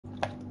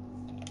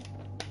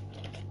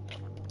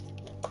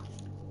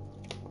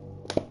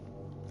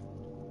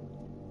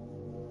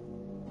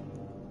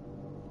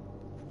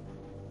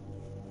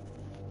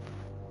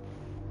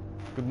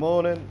Good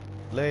morning,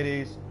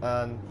 ladies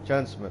and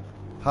gentlemen.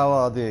 How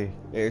are they?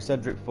 It is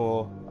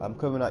Cedric4. I'm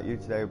coming at you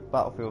today with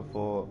Battlefield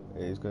 4.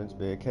 It is going to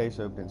be a case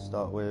opening to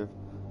start with.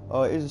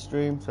 Oh, it is a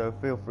stream, so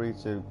feel free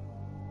to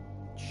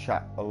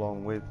chat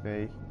along with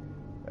me.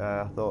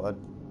 I thought I'd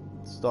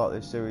start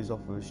this series off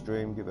with a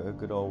stream, give it a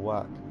good old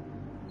whack.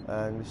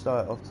 And we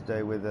start off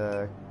today with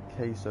a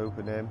case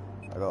opening.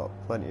 I got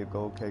plenty of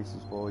gold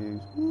cases for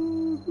you.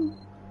 Woo-hoo.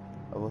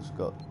 I've also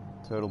got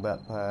turtle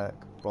backpack,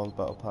 bronze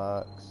battle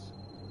packs.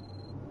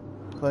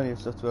 Plenty of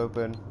stuff to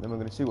open, then we're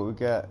going to see what we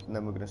get, and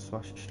then we're going to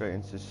smash it straight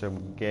into some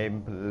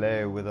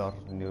gameplay with our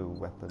new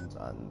weapons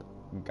and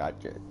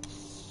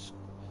gadgets.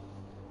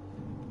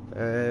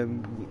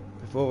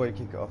 Before we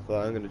kick it off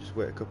though, I'm going to just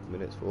wait a couple of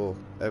minutes for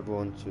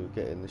everyone to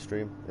get in the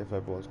stream, if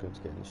everyone's going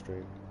to get in the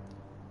stream.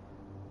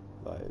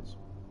 That is.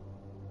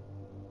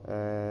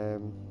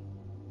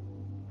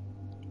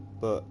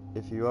 But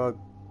if you are,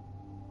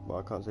 well,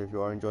 I can't say if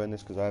you are enjoying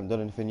this because I haven't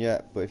done anything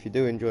yet, but if you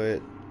do enjoy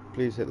it,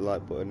 please hit the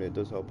like button. It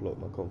does help a lot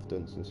with my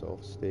confidence and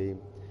self-esteem.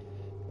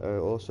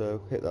 Also,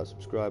 hit that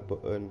subscribe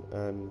button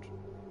and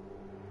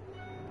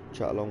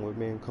chat along with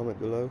me and comment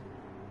below.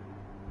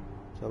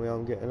 Tell me how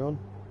I'm getting on.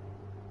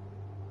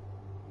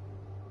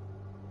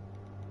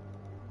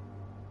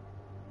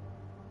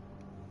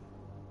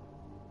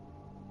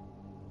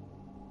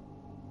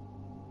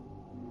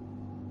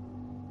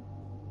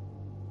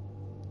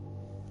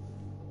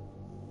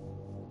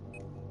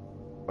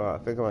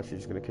 Alright, I think I'm actually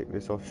just going to kick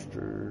this off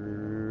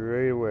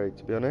straight away,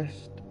 to be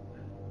honest.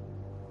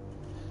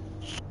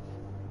 There's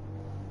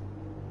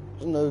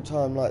no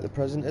time like the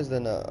present, is there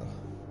now?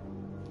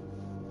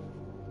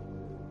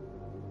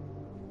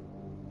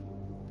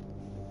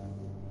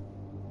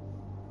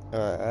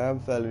 Alright, I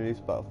am fairly new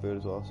to Battlefield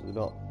as well, so do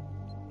not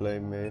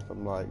blame me if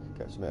I'm like,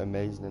 get something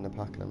amazing in the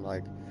pack and I'm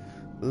like,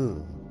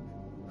 ooh,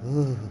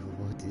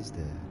 what is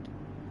that?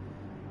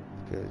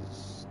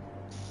 Because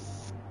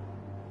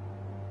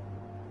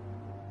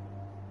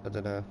I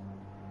don't know.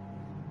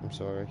 I'm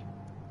sorry.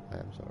 I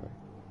am sorry.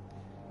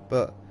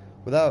 But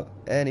without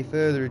any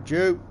further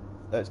ado,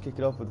 let's kick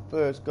it off with the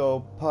first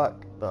gold pack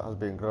that has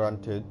been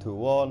granted to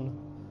one.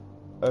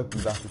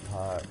 Open battle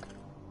pack.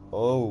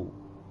 Oh,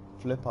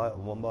 flip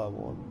item one by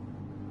one.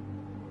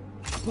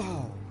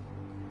 Wow.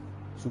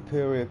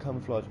 Superior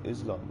camouflage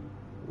Islam.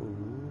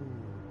 Ooh.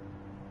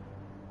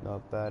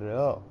 Not bad at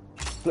all.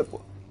 Flip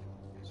one.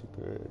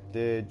 Superior.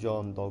 Dear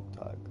John dog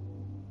tag.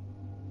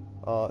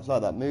 Oh, it's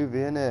like that movie,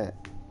 isn't it?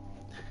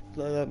 It's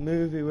like that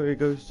movie where he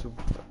goes to,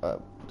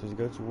 does he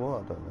go to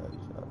war? I don't know.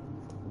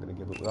 I'm gonna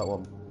give up that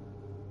one.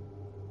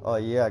 Oh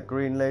yeah,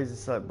 green laser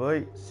sight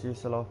boy.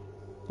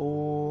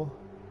 CSLR4.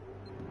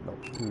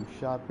 Not too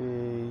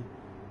shabby.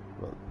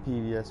 Got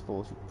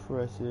PVS4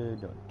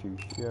 suppressor. Not too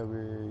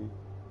shabby.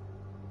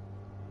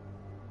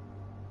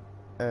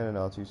 And an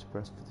R2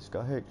 suppressor for the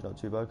Sky H. Not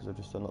too bad because I've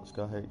just unlocked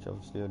Sky H.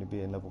 Obviously only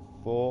being level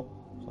 4,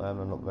 so I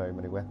haven't unlocked very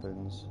many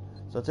weapons.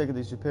 So I'll take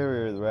the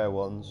superior of the rare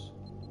ones.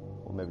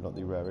 Or maybe not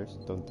the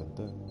rarest, dun dun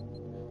dun.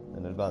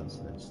 And advanced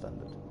and then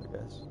standard, I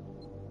guess.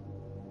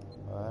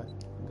 Alright,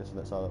 I'm guessing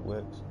that's how that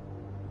works.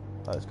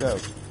 Alright, let's go.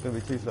 It's gonna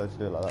be too slow to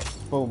do it like that.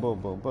 Boom, boom,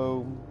 boom,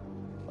 boom.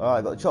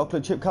 Alright, got the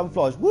chocolate chip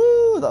camouflage.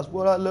 Woo! That's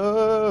what I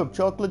love!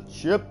 Chocolate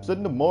chips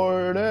in the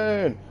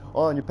morning!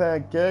 On your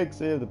pancakes,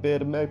 here the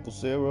bit of maple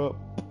syrup.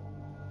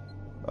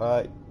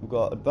 Alright, we've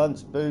got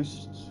advanced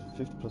boost,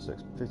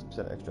 50%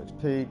 extra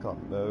XP,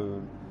 can't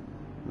moan.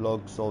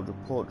 Log soldier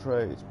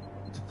portrait.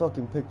 It's a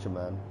fucking picture,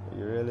 man. Are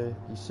you really?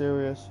 You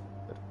serious?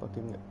 It's a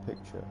fucking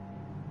picture.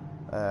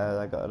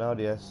 I got an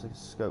RDS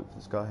scope for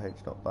the Sky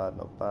H, not bad,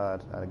 not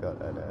bad. And I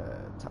got a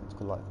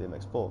tactical light for the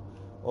MX4,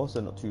 also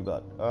not too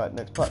bad. Alright,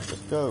 next pack,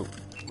 let's go.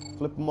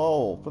 Flip them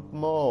all, flip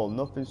them all.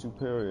 Nothing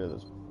superior,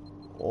 that's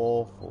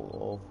awful,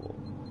 awful.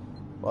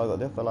 Well, I got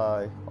the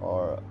FLI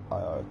or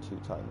IR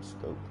 2x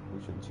scope,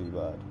 which isn't too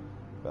bad.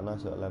 Got a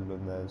nice little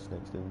emblem there,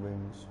 snakes doing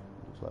wings.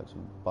 Looks like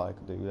some bike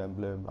dude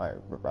emblem.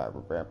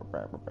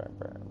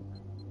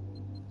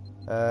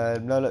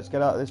 Now let's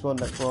get out of this one.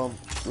 Next one,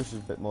 which is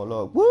a bit more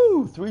low.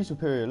 Woo! 3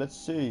 superior. Let's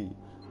see.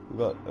 We've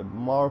got a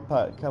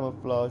Warpath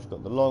camouflage.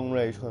 Got the long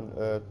range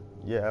hunter.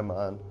 Yeah,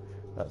 man,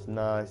 that's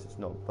nice. It's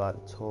not bad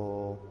at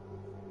all.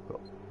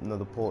 Got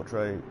another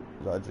portrait.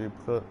 Is that a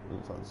duplicate?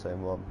 Looks like the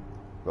same one.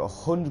 Got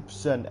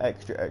 100%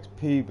 extra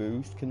XP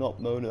boost. Cannot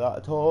moan at that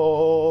at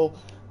all.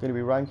 Going to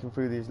be ranking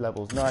through these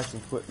levels nice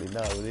and quickly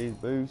now with these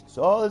boosts.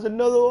 Oh, there's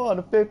another one,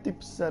 a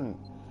 50%.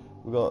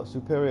 We've got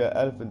superior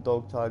elephant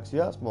dog tags.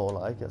 Yeah, that's more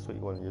like, that's what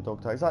you want in your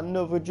dog tags. Is that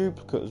another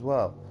duplicate as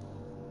well?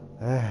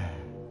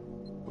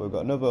 We've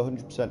got another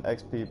 100%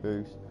 XP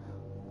boost.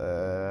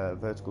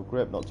 Vertical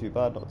grip, not too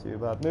bad, not too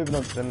bad. Moving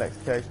on to the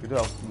next case, we do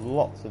have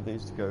lots of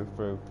these to go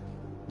through.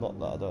 Not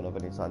that I don't have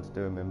any time to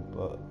do them in,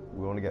 but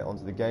we want to get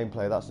onto the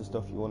gameplay. That's the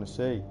stuff you want to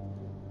see.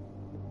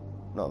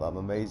 Not that I'm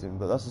amazing,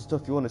 but that's the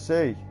stuff you want to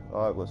see.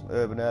 Alright, we've got some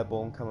urban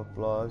airborne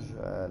camouflage,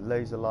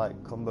 laser light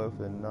combo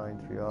for the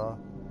 93R.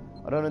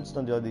 I don't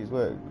understand how these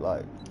work.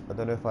 Like, I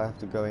don't know if I have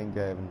to go in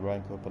game and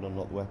rank up and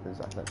unlock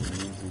weapons I can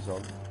actually use these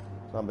on.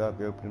 So I'll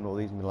be opening all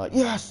these and be like,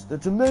 yes,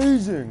 that's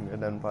amazing,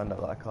 and then find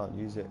out that I can't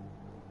use it.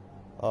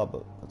 Oh,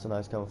 but that's a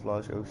nice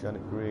camouflage,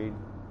 oceanic green,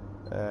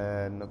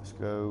 another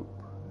scope,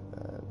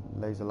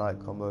 laser light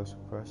combo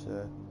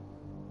suppressor.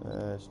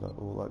 It's not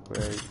all that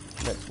great.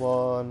 Next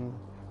one,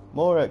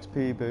 more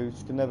XP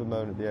boosts. Can never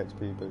moan at the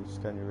XP boosts,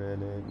 can you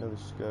really? Another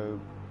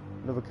scope,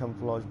 another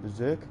camouflage,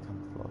 berserker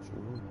camouflage.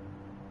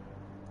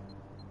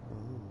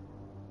 Ooh.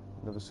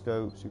 Another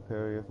scope,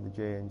 superior for the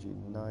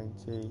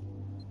JNG90.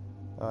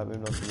 Alright,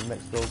 moving on to the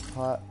next gold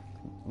pack.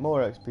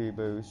 More XP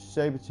boost,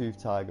 saber-tooth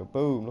tiger.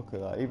 Boom! Look at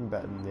that, even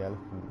better than the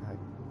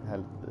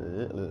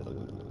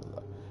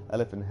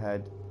elephant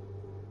head.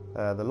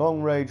 The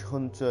long range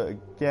hunter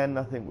again.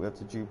 I think we have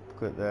to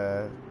duplicate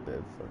there.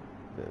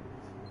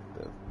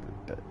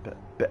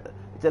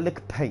 It's a lick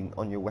of paint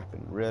on your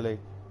weapon, really.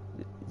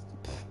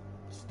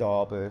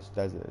 Starburst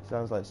desert.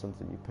 Sounds like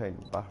something you paint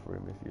in the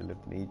bathroom if you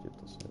lived in Egypt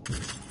or something.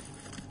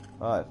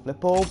 Alright,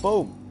 flip all,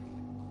 boom.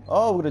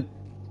 Oh, we're gonna.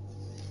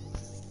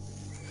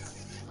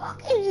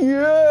 Fucking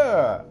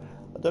yeah!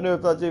 I don't know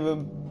if that's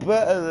even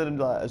better than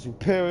like a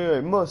superior.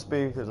 It must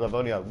be because I've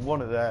only had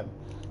one of them.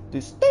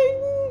 Distinguished.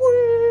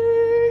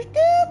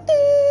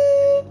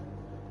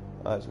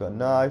 Alright, so we've got a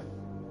knife,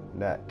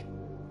 neck.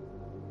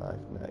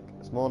 Knife, neck.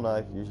 A small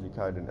knife, usually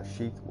carried in a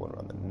sheath, one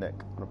around the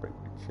neck. On a break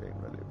chain,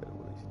 readily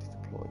available, easy to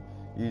deploy.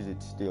 Use it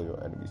to steal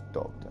your enemy's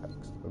dog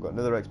tags. We've got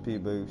another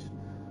XP boost,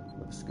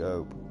 another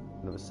scope,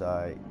 another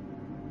sight,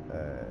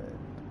 and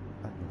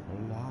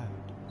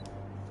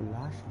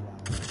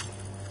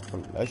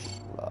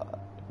flashlight.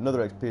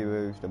 Another XP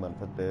boost, a man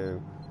for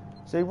do.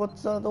 See,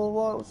 what's that all?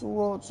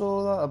 What's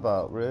all that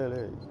about,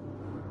 really?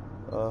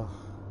 Ugh.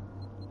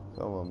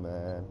 Come on,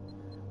 man.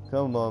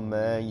 Come on,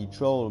 man. You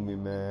trolling me,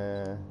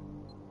 man.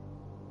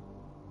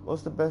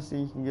 What's the best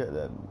thing you can get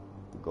then?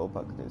 The gold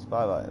pack contains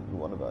 5 items,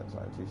 1 of items,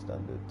 2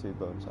 standard, 2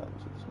 bonus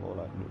items, with a small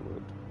item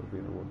reward. Will be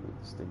rewarded with a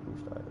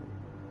distinguished item.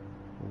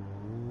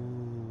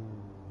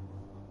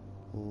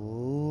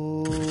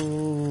 Ooh,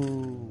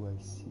 I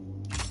see.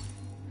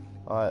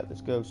 Alright,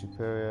 let's go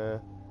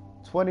superior.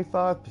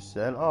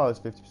 25%. Oh, it's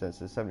 50%,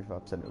 so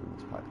 75% of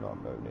this pack. Not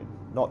moaning.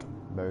 Not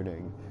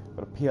moaning.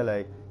 Got a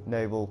PLA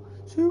naval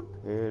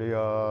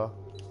superior.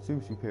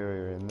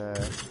 Superior in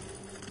there.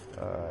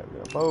 Alright, we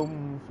got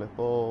boom, flip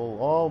all.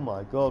 Oh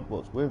my god,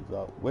 what's with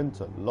that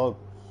winter log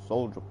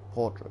soldier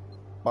portrait?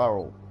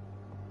 Barrel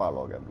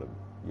log emblem.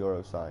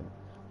 Euro sign.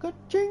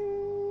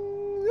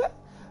 Ka-ching!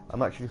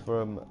 I'm actually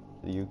from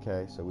the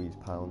UK, so we use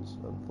pounds,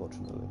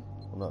 unfortunately.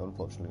 Well, not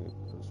unfortunately,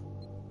 because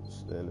it's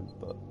sterling,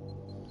 but.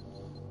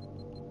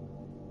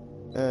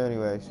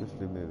 Anyway,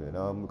 swiftly moving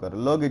on. We've got a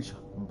luggage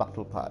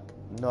battle pack.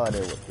 No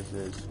idea what this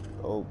is.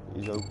 Oh,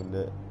 he's opened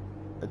it.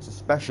 It's a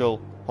special.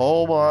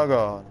 Oh my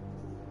god.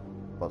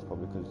 That's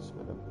probably because it's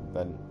been an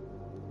event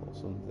or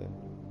something.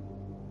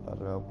 I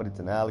don't know, but it's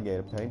an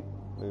alligator paint.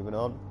 Moving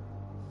on.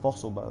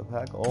 Fossil battle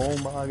pack. Oh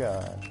my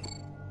god.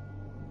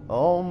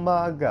 Oh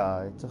my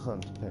god. It's a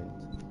hunter paint.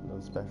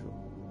 Another special.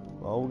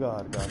 Oh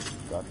god,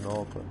 got an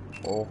orca.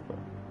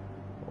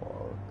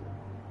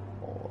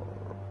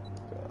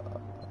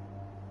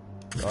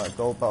 Alright,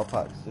 gold battle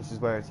packs. This is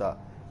where it's at.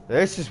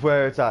 This is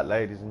where it's at,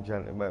 ladies and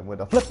gentlemen,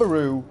 with a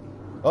flipperoo.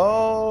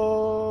 Oh,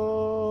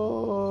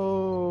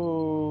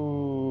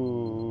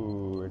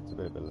 it's a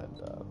bit of a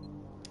letdown.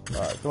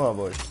 Alright, come on,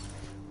 boys.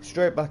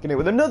 Straight back in it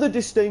with another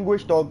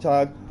distinguished dog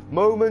tag.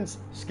 Moments,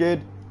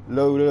 skid,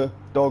 loader,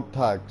 dog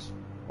tags.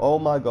 Oh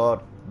my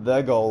god,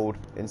 they're gold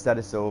instead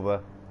of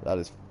silver. That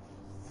is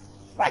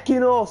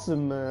fucking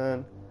awesome,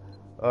 man.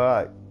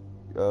 Alright.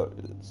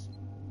 It's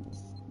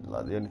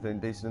like the only thing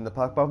decent in the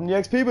pack, apart from the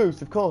XP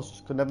boost, of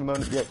course. Could never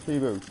moan at the XP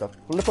boost. The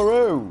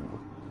flipperoo.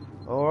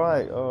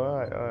 Alright.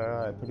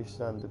 Pretty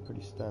standard.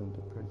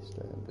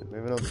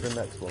 Moving on to the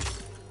next one.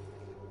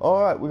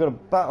 Alright, we got a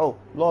battle,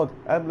 log,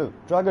 emblem,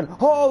 dragon.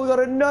 Oh, we got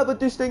another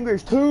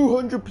distinguished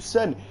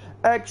 200%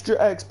 extra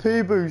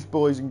XP boost,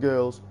 boys and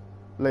girls,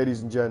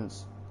 ladies and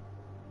gents,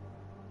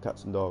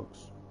 cats and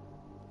dogs.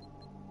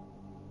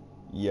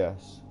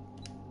 Yes,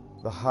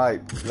 the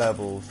hype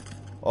levels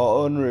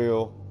are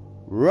unreal.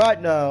 Right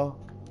now,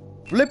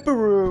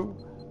 flipperoo.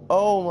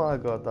 Oh my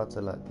god, that's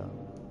a letdown.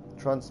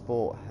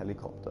 Transport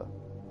helicopter,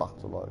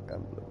 battle log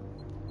emblem.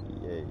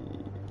 Yay.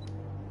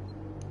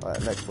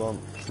 Alright, next one.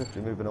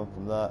 Swiftly moving on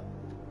from that.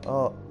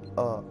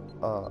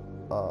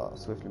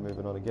 Swiftly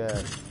moving on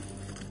again.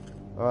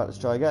 Alright, let's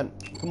try again.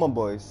 Come on,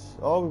 boys.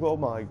 Oh, we've got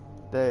my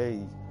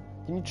days.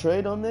 Can you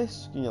trade on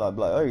this? Can you like,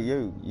 oh,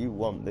 you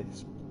want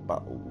this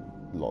battle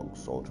log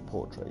soldier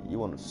portrait? You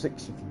want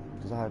 6 of them?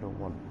 Because I don't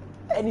want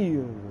any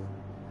of them.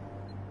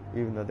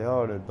 Even though they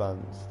are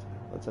advanced.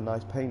 That's a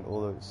nice paint,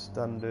 although it's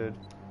standard.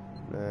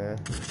 There.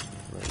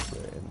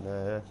 In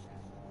there.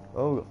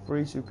 Oh, we've got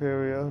 3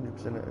 superior,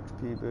 100%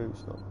 XP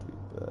boost. Not too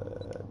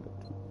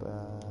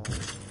bad.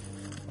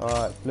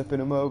 Alright, flipping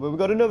them over. We've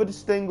got another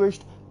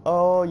distinguished.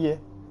 Oh yeah.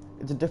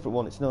 It's a different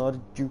one. It's not a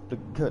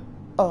duplicate.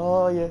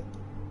 Oh yeah.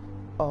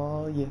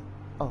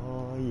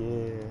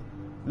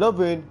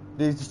 Loving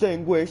these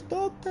distinguished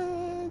dog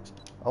tags.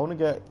 I want to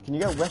get. Can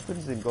you get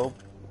weapons in gold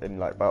in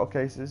like battle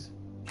cases.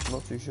 I'm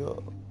not too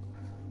sure.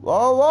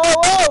 Whoa, whoa,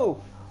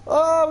 whoa!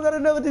 Oh, we got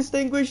another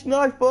distinguished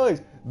knife,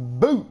 boys.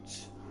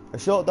 Boots. A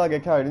short dagger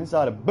carried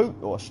inside a boot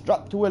or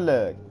strapped to a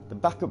leg. The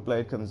backup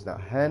blade comes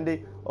out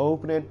handy,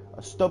 opening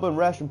a stubborn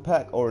ration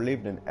pack or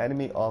relieving an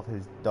enemy of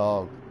his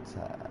dog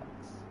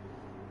tags.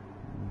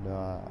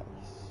 Nice.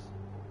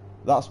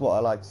 That's what I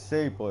like to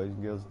see, boys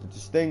and girls. The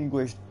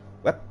distinguished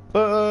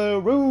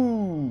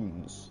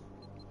weapons.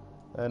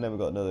 And then we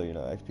got another,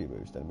 XP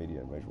boost and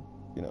medium range,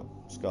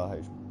 Scar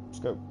H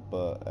scope.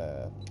 But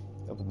other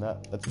than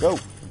that, let's go.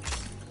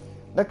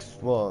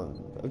 Next one,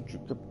 a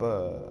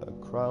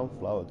crown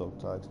flower dog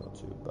tags. Not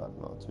too bad,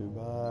 not too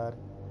bad.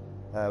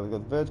 We've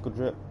got vertical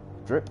drip.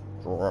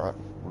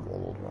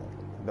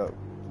 No,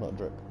 not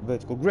drip.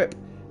 Vertical grip.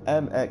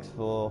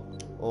 MX4.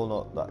 All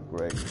not that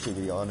great, to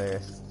be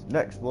honest.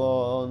 Next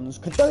one's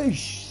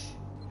Kadesh.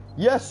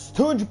 Yes,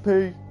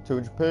 200p.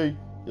 200p.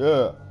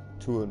 Yeah,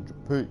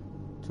 200p.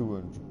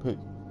 200p.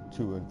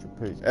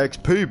 200p.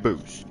 XP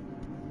boost.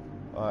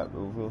 Alright,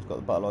 we've also got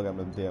the Battlelog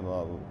Emblem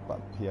DMR with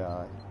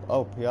PI.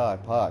 Oh, PI,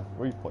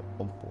 3.14.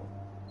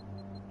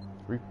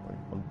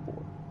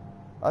 3.14.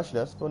 Actually,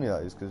 that's funny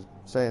that is, because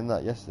saying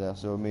that yesterday, I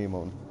saw a meme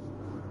on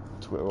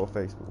Twitter or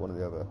Facebook, one or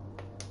the other.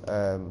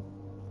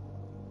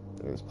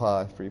 It was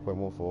pi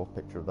 3.14,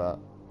 picture of that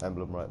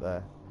emblem right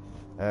there.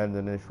 And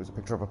then it was a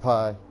picture of a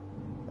pi,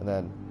 and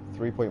then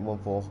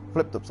 3.14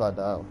 flipped upside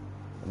down.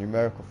 A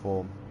numerical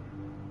form,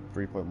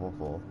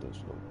 3.14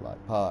 does look like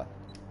pi.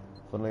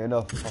 Funnily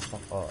enough,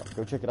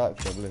 go check it out if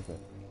you don't believe me.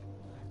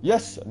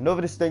 Yes,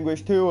 another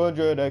distinguished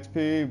 200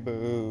 XP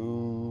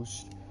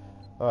boost.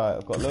 Alright,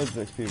 I've got loads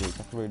of XP boosts.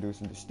 I can really do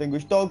some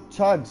distinguished dog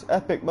tags,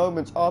 epic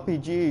moments,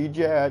 RPG,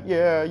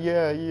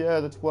 yeah,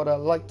 that's what I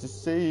like to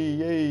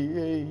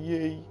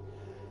see.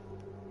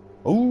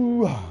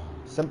 Ooh,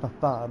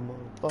 simplify,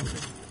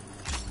 motherfucker.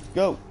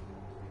 Go.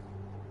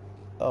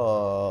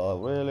 Oh,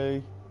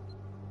 really?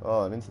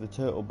 Oh, and into the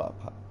turtle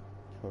backpack.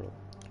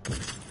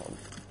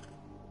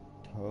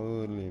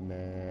 Totally,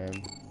 man.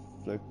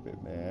 Flip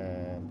it,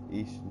 man.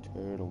 Eastern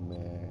turtle,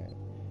 man.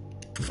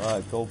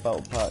 Alright, gold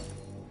battle pack.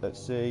 Let's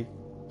see.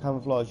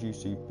 Camouflage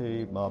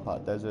UCP,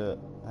 Marpat Desert,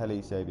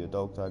 Heli Savior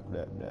dog tag.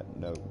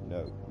 No.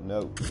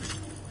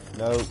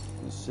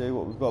 Let's see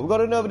what we've got. We've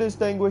got another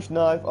distinguished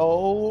knife.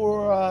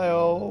 Alright.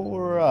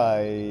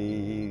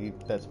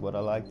 That's what I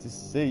like to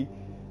see.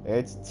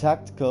 It's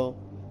tactical.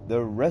 The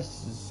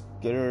recurve.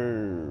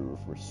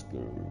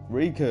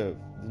 There's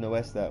no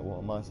S there. What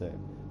am I saying?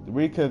 The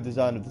recurve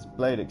design of this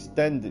blade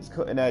extends its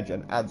cutting edge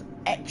and adds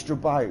extra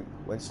bite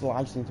when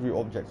slicing through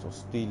objects or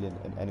stealing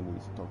an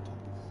enemy's dog tags.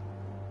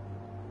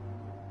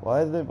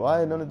 Why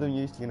are none of them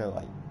used to,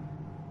 like,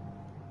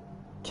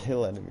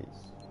 kill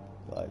enemies?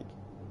 Like,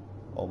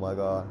 oh my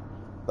god.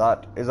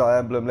 That is our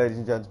emblem, ladies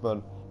and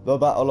gentlemen. The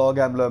Battlelog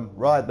emblem,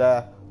 right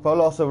there.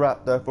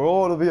 Velociraptor, for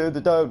all of you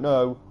that don't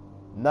know.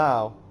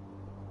 Now,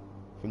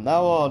 from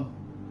now on,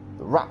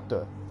 the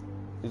raptor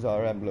is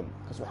our emblem.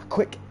 Because we're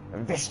quick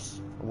and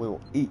vicious. And we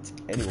will eat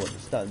anyone that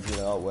stands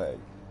in our way.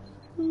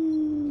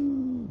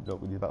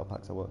 Not with these battle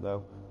packs, I won't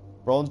know.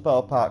 Bronze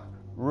battle pack,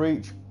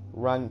 reach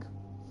rank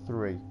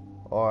 3.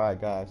 Alright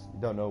guys, you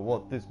don't know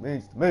what this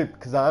means to me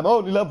because I'm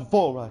only level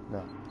 4 right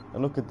now.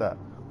 And look at that.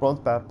 Bronze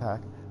battle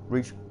pack,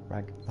 reach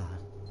rank 5.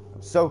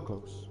 I'm so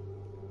close.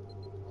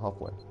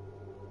 Halfway.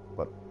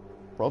 But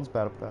bronze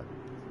battle pack.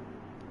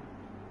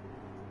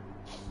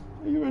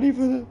 Are you ready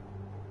for the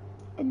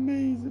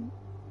amazing,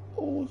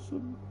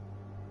 awesome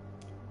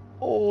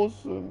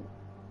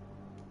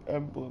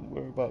emblem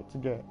we're about to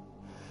get?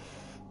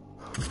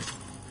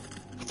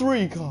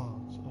 3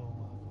 cards.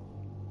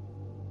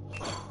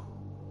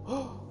 Oh my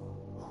god.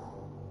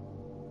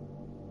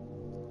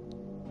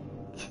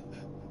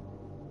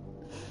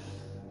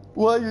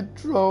 Why are you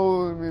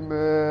trolling me,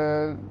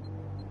 man?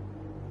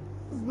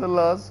 It's the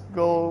last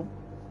gold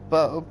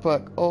battle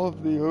pack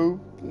of the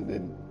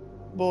opening,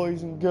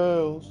 boys and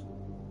girls.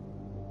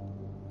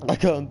 I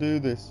can't do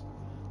this.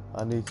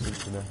 I need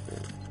something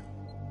epic.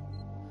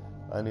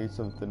 I need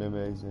something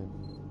amazing.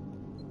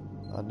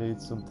 I need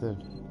something.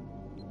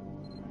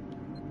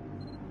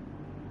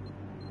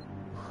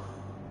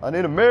 I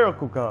need a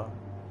miracle card.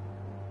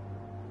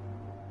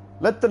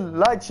 Let the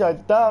light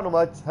shine down on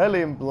my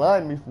telly and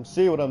blind me from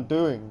seeing what I'm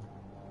doing.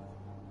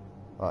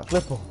 Alright,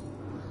 flip on.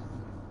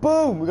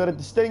 Boom! We got it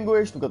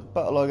distinguished. We got the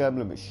Battlelog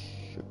emblem. It's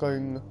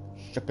shocking.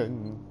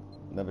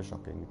 Never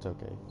shocking, it's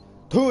okay.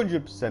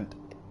 200%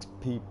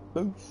 XP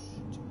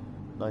boost.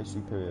 Nice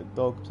superior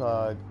dog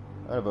tag.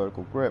 And a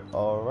vertical grip.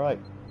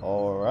 Alright.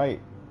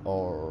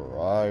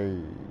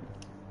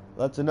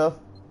 That's enough.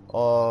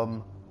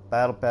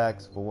 Battle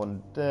packs for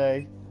one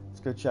day. Let's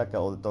go check out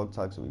all the dog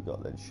tags that we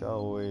got then,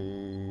 shall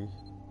we?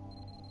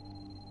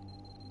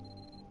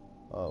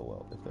 Oh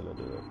well, if they'll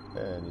do it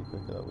any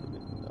quicker, that would have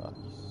been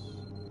nice.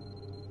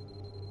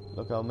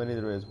 Look how many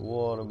there is.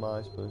 What am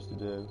I supposed to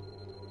do?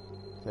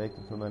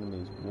 Taken from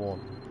enemies. 1.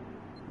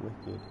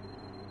 Wicked.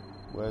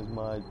 Where's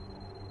my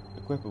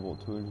equipable?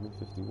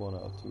 251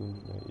 out of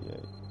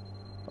 288.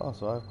 Oh,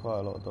 so I have quite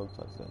a lot of dog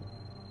tags then.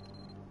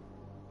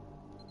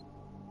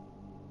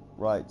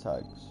 right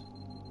tags.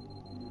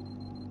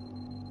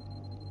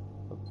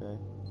 Okay.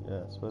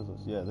 Yeah, I suppose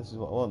that's, yeah, this is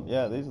what I want.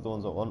 Yeah, these are the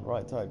ones I want.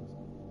 Right tags.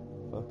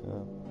 Fucking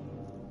hell.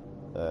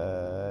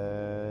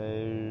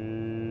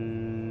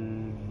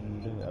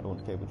 I don't want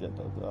the cable jet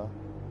dog there.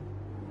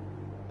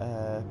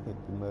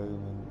 Epic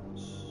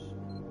moments.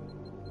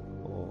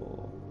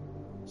 Or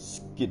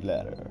skid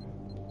ladder.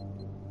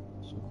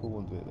 Some cool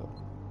ones here though.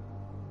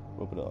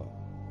 Rubber dog.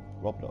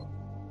 Rubber dog.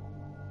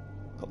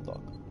 Cop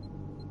dog.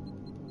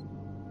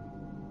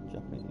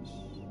 Japanese.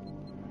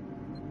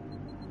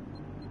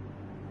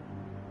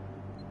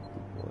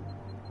 Good boy.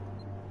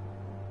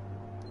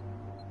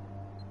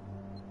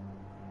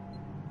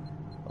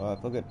 Alright,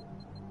 fuck it.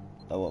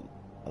 That one.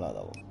 I like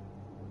that one.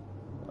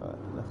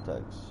 Alright, left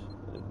tags.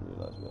 I didn't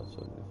realise we had so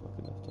many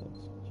fucking left tags.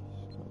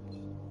 Jesus Christ.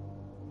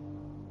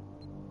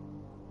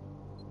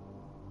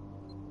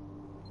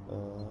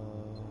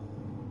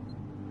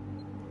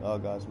 Oh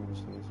guys, I'm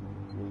just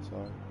really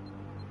sorry.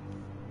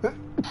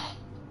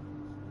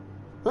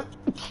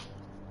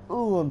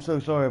 Oh, I'm so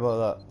sorry about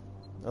that.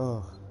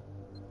 Oh.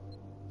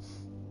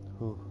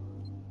 Whew.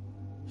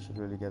 Should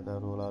really get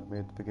that all out of me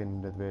at the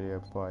beginning of the video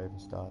before I even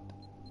start.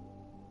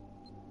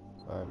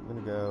 Alright, I'm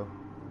gonna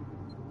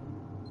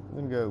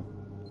go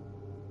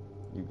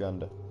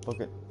Uganda. Fuck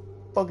it.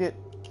 Fuck it!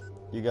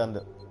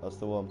 Uganda. That's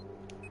the one.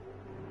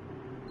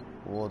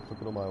 Awards, look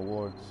at all my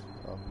awards.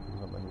 Oh,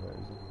 not many there,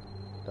 is it?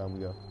 Down we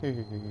go.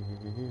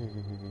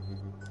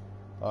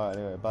 Alright,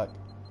 anyway, back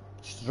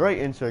straight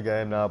into a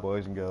game now,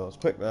 boys and girls.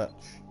 Quick match.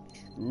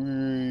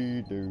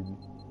 Dude.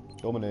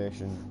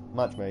 Domination.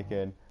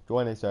 Matchmaking.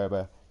 Join a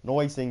server.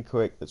 Nice and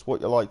quick. That's what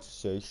you like to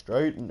see.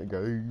 Straight into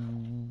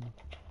game.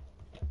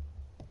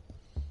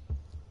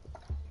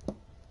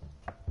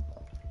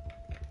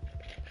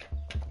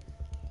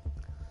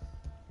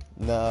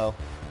 Now,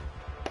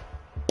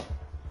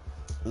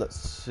 let's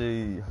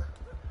see.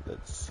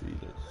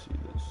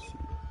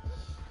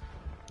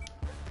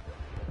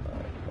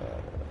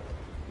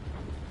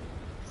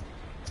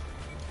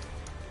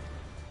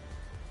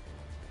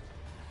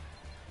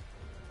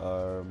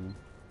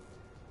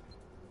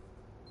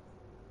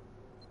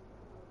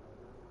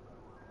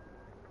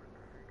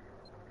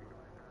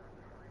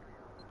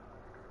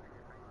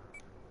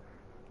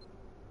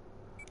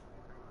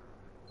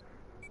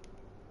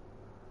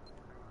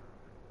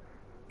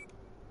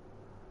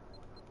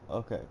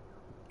 Okay.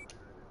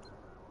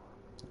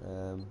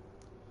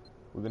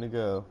 We're gonna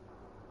go.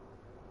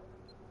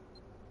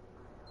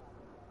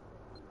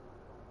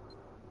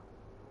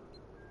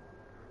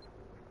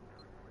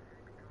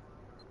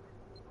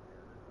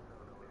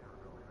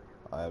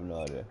 I have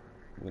no idea.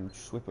 We're gonna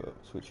switch it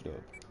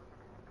up.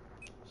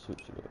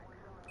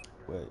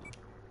 Wait.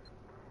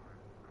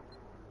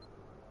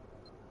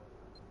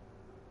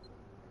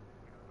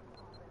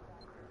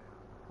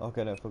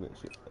 Okay, no, fuck it.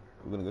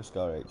 We're gonna go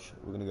Scar H.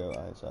 We're gonna go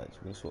Iron Sights.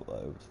 We're gonna swap that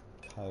over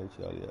to Coyote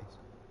LES.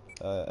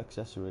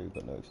 Accessory,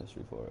 but no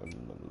accessory for it.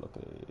 Look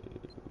at it.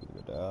 We're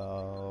gonna go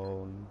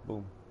down.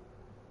 Boom.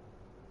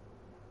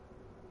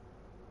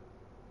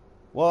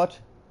 What?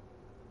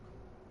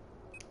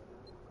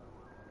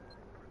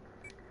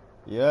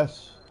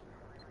 Yes.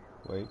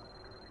 Wait.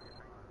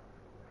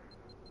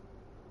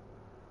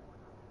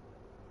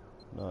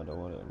 No, I don't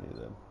want any of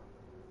them.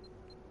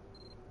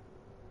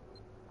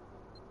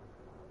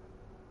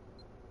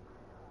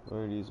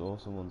 Where are these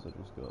awesome ones I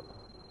just got?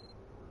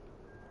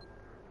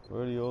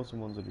 Where are the awesome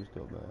ones I just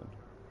got, man?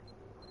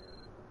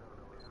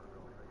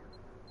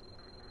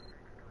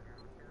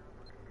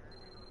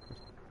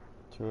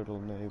 Turtle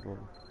navel.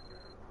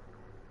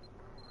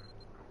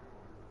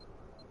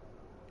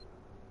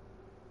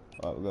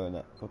 Alright, we're going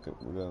that. Fuck it,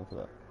 we're going for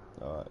that.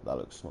 Alright, that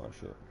looks smart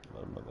shit.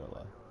 I'm not gonna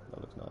lie. That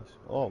looks nice.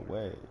 Oh,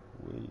 wait.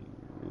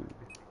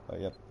 Oh,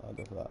 yep, I'll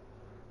go for that.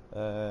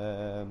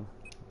 Gonna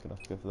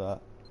have to go for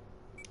that.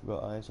 We've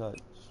got iron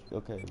sights.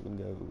 Okay, we're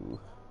gonna go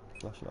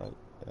flashlight.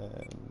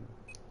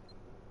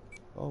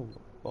 Oh, we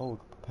can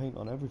put paint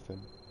on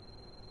everything.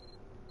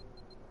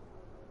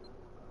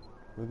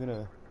 We're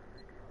gonna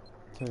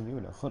turn you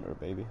into a hunter,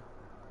 baby.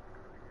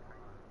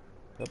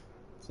 Yep,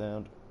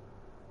 sound.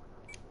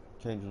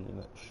 Changing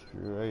that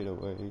straight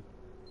away.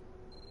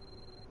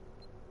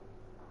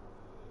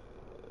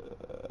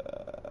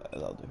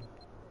 That'll do.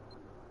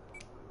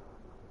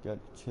 Got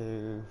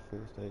 2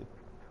 first aid.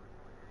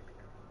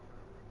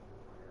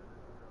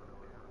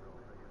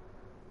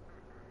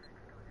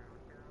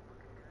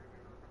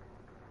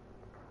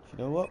 You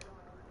know what?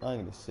 I'm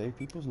gonna save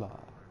people's lives.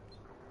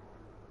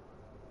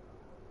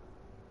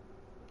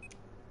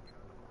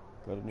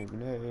 Got a new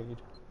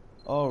grenade.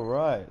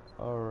 Alright.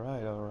 I'm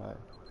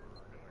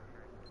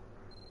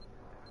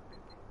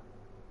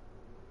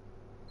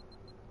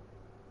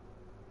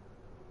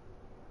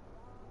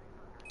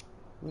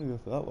gonna go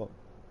for that one.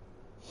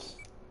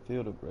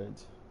 Field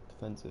upgrades.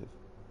 Defensive.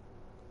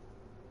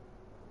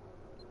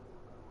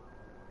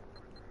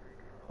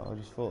 I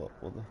just thought,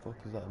 what the fuck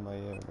is that in my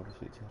ear?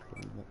 Obviously it's Tesla,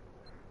 isn't it?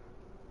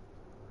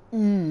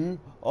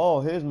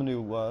 Oh, here's my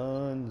new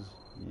ones.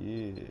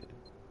 Yeah.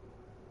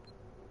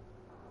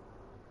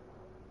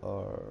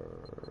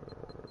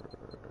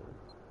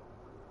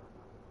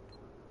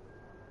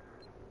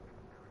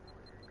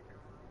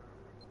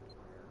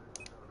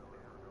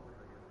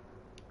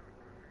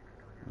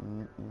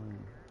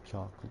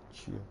 Chocolate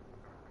chip.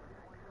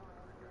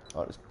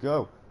 Alright, let's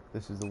go.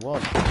 This is the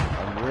one.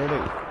 I'm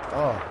ready.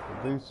 Oh, the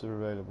boots are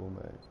available,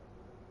 mate.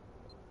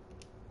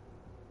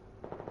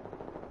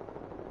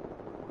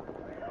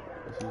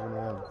 This is one of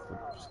them for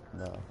just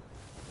now.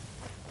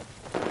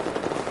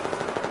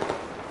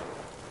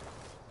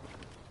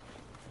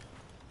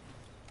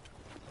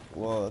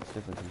 Whoa, that's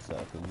different from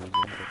setup in music.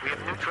 We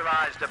have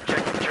neutralized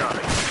objective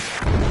Charlie.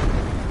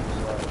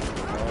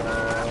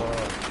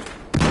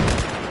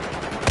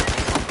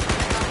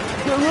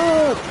 Get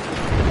up!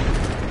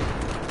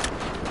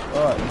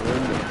 Alright, we're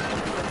in this.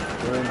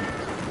 We're in this.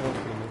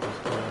 Hopefully this is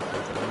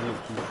perfect. I'm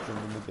literally just in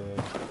the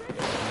game.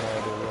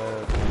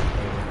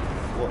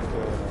 What's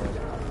going on?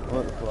 I'm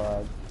at the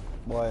flag.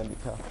 Why am I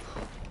cap?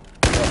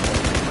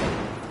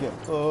 Get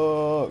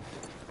fucked!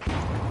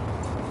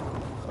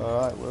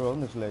 Alright, we're on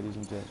this, ladies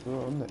and gents.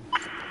 We're on this.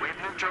 We've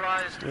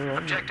neutralized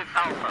objective this.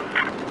 Alpha.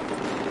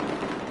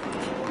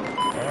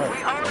 Alright, We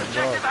own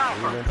objective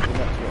Alpha. we're going to the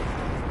next one.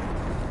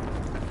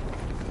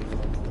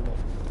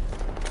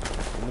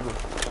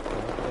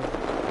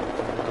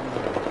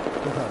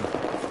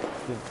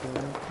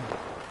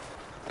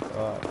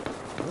 Alright,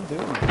 we're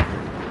doing it.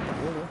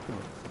 We're rocking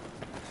it.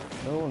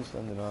 No one's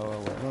standing our way.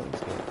 Not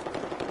this game.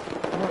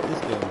 Not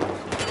this game.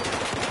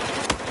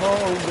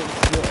 Hold it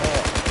shit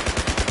up.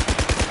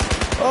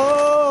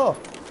 Oh!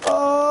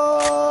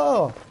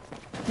 Oh!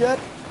 Get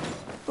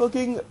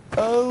fucking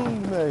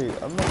owned, mate.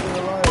 I'm not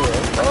gonna lie to you.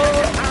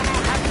 Oh!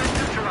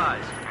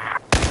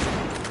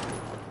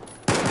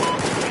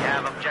 We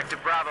have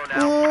objective Bravo now.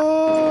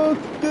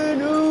 Fucking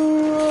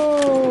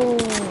hero!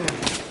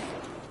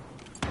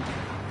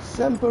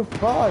 Semper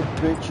Fi,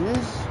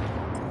 bitches!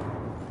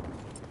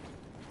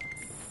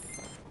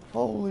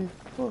 Holy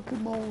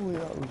fucking moly,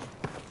 that was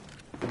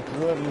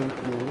incredibly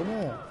cool, wasn't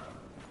it?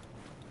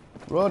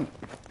 Run!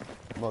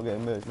 I'm not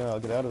getting merged now, I'll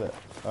get out of there.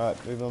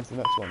 Alright, moving on to the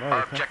next one.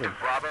 Oh, Objective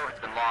Bravo has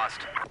been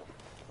lost.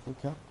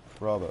 Okay.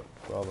 Bravo,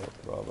 Bravo,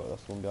 Bravo.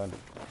 That's one behind it.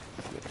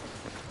 Shit.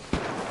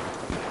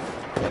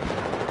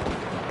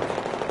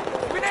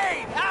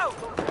 Grenade! Out!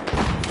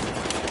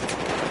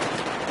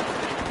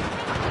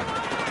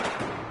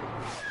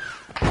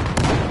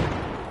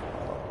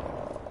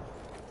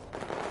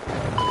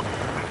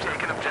 We've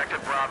taken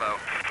objective Bravo.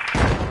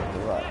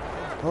 Right.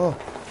 Oh,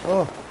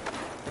 oh,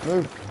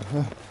 move.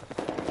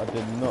 I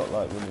did not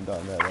like running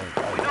down there. We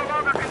no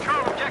longer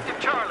control objective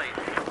Charlie.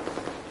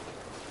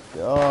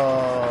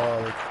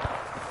 Oh.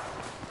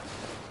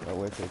 No,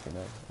 we're taking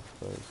that, I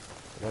suppose.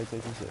 Are they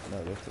taking shit? No,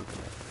 they're taking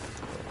that.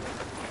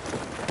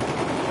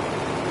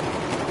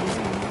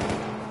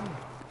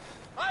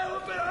 I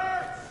hope it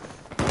hurts!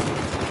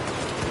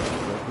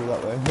 Go through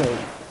that way,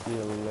 mate. See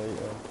you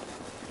later.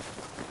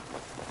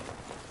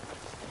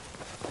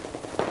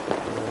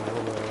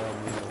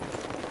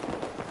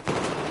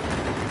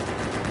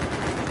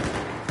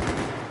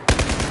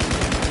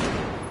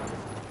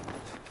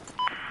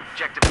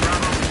 Objective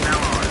Bravo is now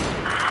ours.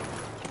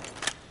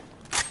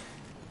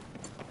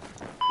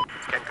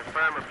 Can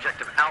confirm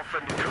objective Alpha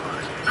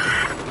neutralized.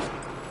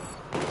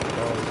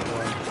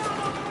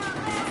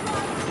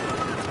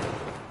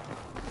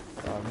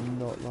 I'm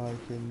not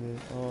liking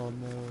this. Oh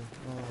no.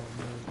 Oh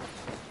no.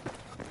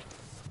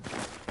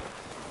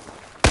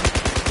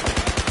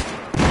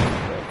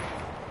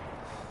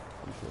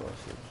 I'm sure I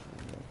said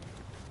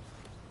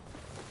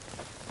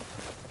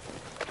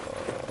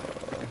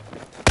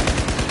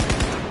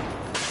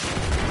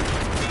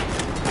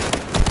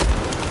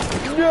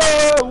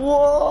no,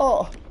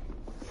 what?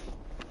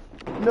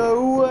 No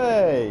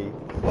way!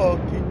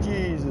 Fucking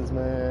Jesus,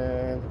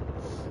 man.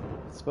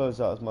 I suppose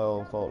that was my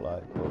own fault,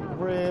 like, but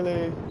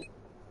really?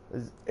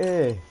 As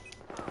if.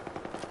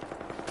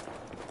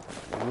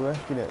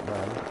 Wrecking it,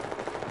 man.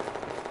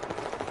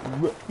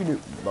 Wrecking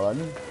it, man.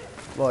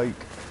 Like,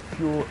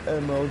 pure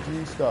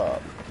MLG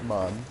start,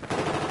 man.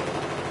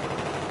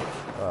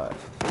 Alright.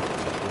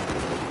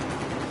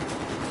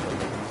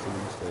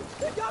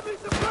 They got me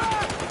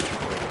surprised!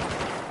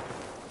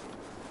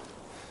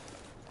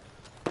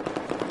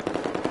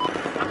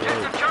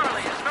 Objective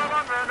Charlie is no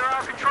longer under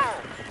our control.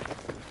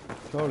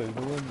 Charlie,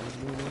 no one,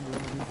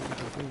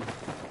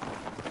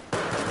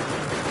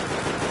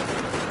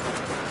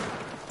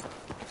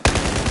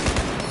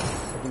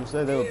 I can say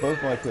they were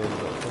both my kills,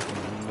 but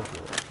fucking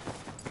nicker.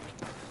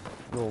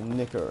 Little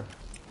nicker.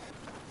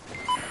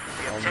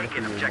 We have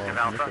taken objective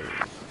Alpha.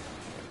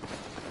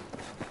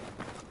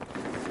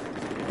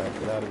 Right,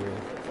 get out of here.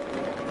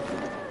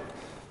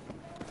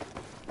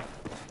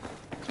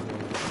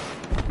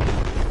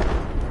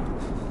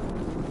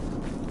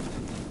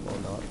 Or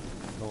not.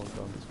 No one's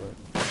going this way.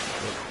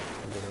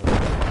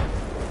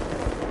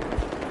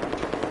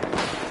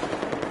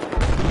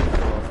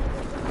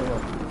 Come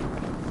on.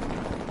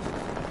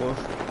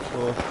 Push,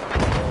 push.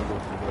 I'll go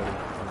to the building.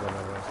 I'm going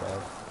on the other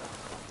side.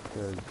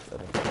 Because I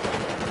don't know.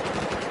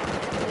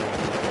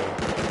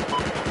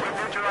 We've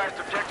neutralized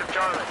objective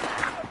Charlie.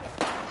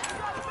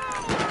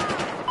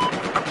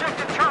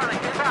 Objective Charlie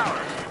is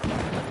ours.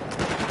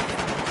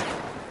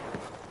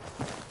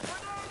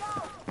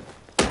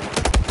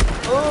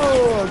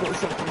 Oh! I got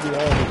shot from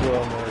the air as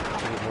well, mate.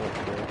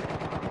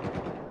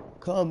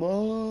 Come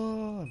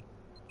on!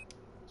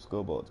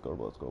 Scoreboard,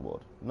 scoreboard,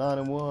 scoreboard.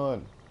 9-1.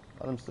 And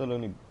I'm still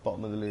only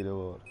bottom of the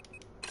leaderboard.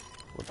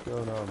 What's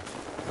going on?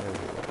 There we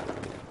go.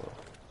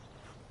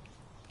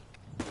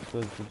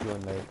 Supposed to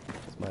join late.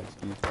 That's my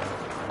excuse. I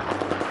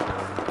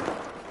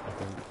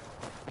think.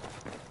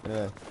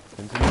 Anyway,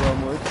 continue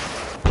onwards.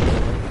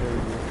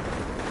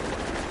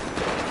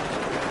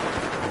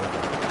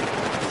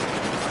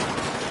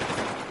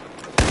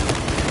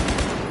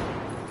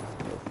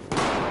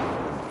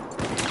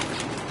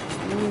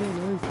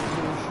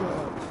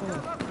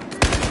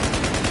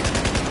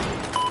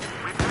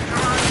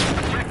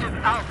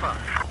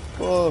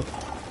 Oh,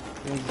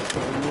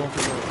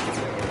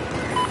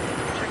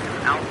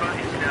 Alpha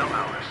is now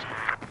ours.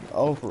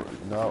 Alpha is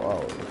now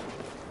ours.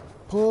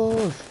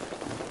 Push!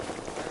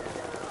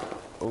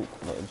 Oh,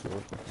 not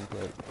insured.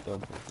 Great.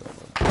 Don't push that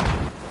one.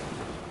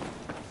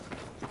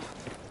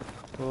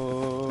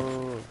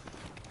 Push!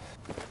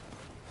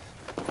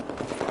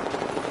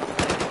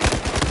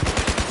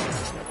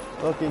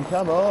 Fucking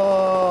come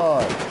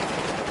on!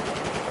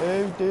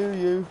 Who do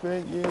you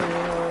think you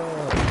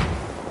are?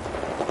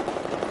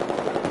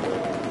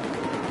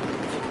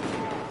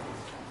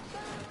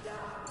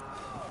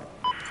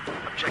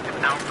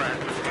 Objective Alpha has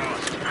been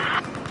lost.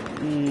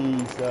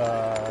 Easy.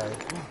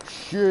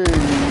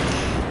 Sheesh.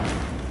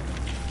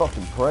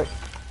 Fucking prick.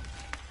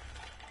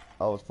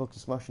 I was fucking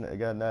smashing it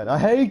again then. I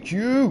hate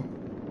you!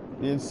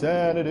 The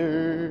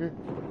insanity.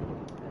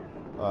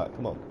 Alright,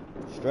 come on.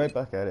 Straight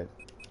back at it.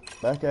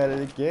 Back at it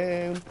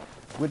again.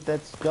 With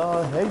that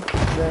star hate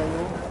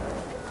channel.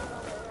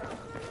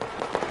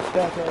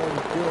 Back at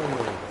it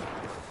again.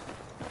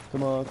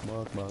 Come on, come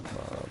on, come on, come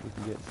on. We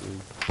can get through.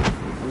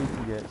 We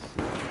can get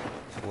through.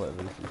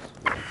 Whatever this is.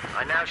 I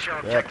now show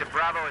Objective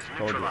Bravo is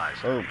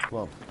neutralized. Oh, come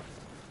on.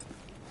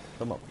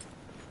 Come on.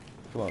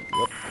 Come on.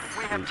 Yep.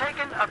 We have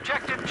taken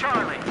Objective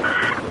Charlie.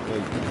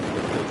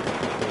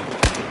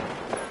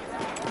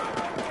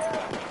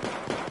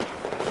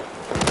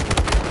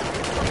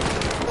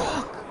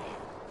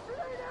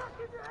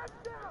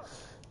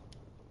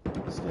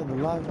 Scared the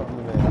life out of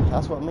me, man.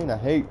 That's what I mean. I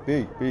hate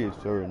B. B is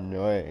so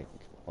annoying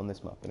on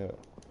this map, anyway.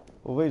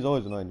 Well, V's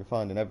always annoying. You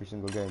find in every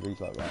single game V's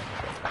like that.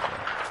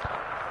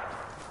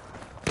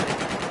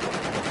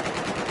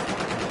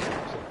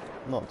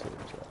 Not too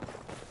much.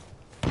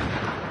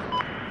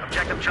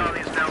 Objective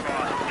Charlie is now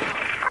lost.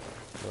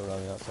 Go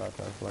around the outside,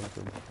 try and flank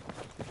him.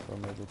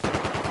 From there,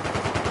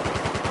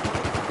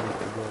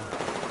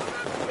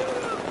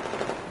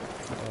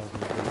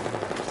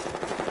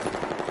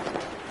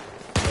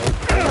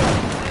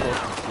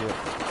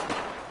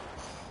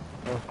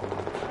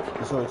 I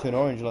saw it turn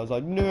orange and I was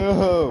like,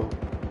 no!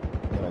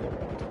 Then I got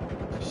wrecked.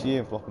 You see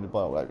him flopping the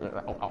ball, like,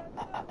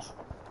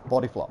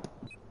 body flop.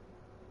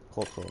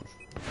 Corpse orange.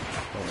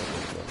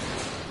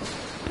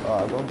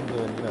 Alright, I'm going to do,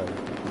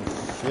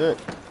 shit.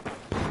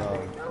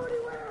 No.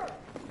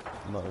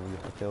 I'm not even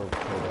gonna kill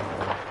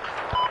that.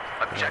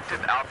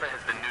 Objective Alpha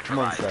has been Come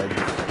on, neutralized. Shade.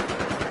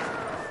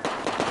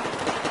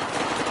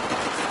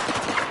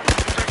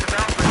 Objective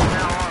Alpha is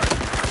now ours.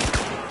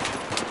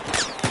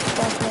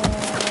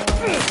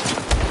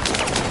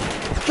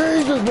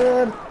 Jesus,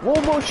 man!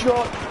 One more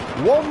shot!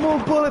 One more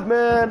bullet,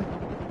 man!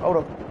 I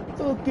would have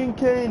fucking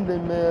caned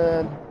him,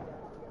 man!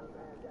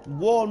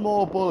 One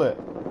more bullet!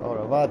 I would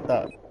have had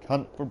that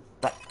cunt for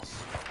breakfast.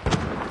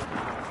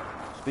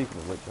 Speaking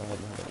of which, I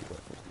haven't had any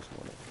breakfast this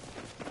morning.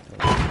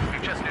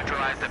 We've just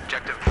neutralized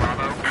Objective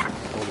Bravo.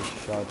 Holy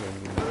shouting.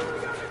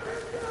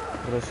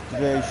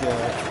 Frustration.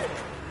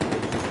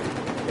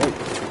 Wait.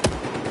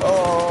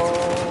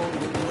 Oh,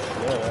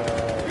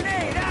 shit.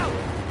 Grenade out!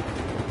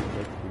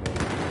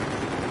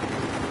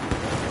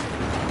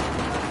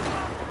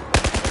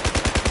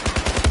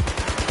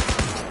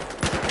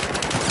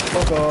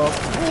 Fuck off.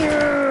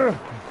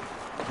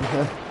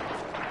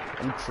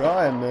 I'm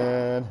trying,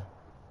 man.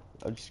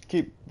 I just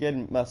keep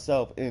getting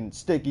myself in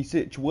sticky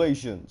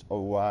situations.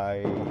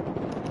 Alright. Alright,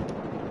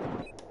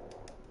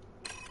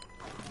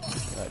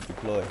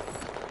 deploy.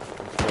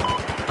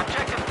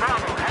 Objective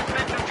Bravo has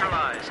been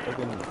neutralized.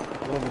 Fucking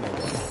love me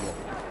again.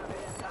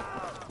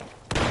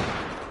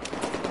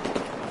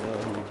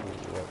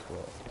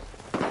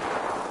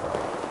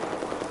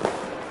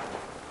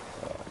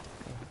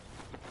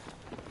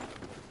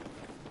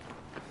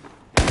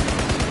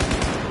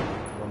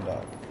 One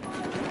down.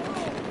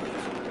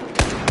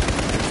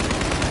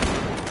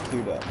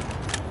 Two down.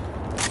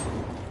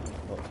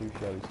 Not too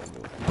shabby,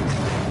 somewhere.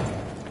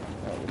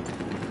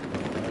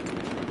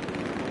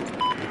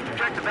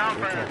 Objective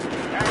Alpha has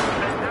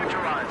been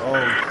neutralized.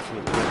 Oh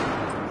shit.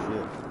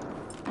 Shit.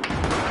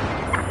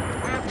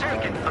 We have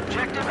taken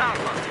Objective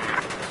Alpha.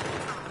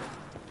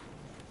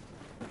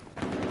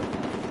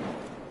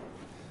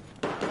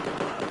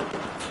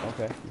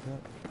 Okay, you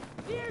can't.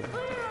 Steer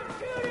clear, I'm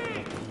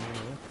shooting!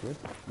 Good.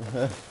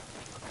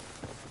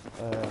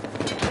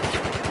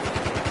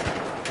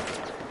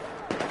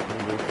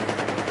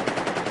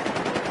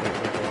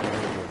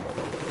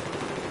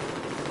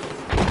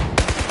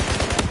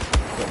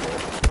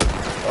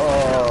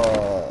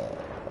 Oh.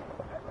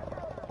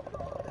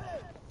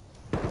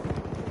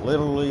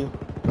 literally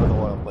don't know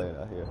what I'm playing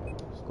at here.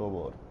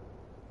 Scoreboard.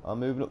 I'm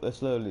moving up there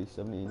slowly.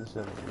 17-7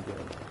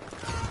 again.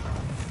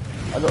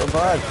 I got a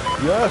bag.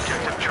 Yes!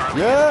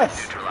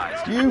 Yes!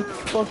 You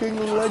fucking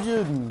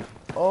legend!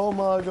 Oh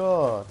my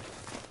god.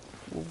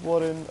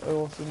 What an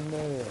awesome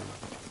man.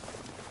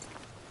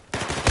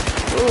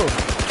 Oh!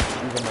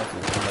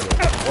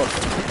 What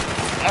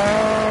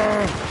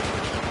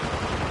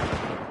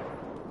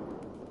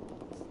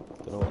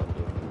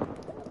the?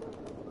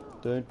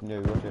 Don't know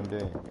what I'm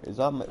doing. Don't know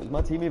what I'm doing. Is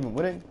my team even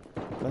winning?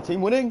 Is my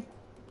team winning?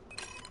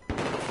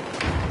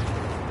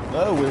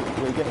 No,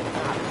 we're getting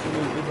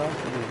absolutely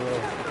blasted as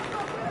well.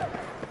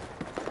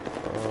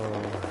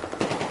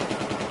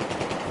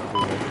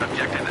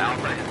 Objective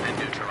Alpha has been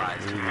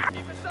neutralized.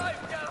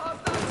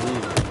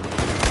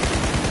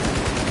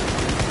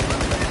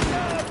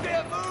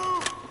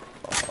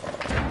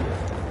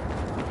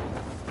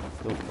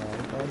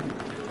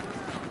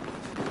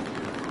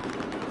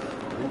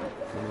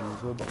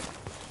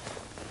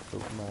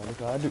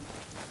 Look I do.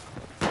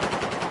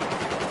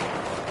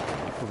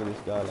 Look at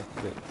this guy like a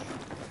bitch.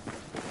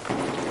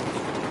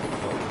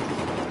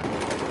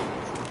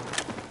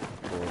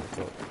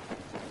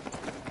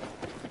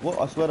 What?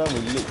 I swear down, we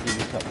literally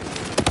just happened.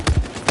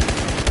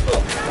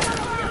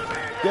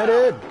 Get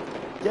him!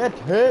 Get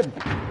him!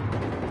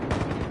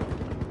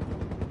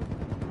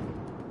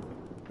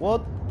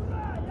 What?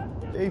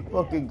 He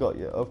fucking got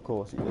you. Of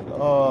course he did.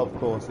 Oh, of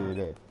course he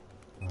did.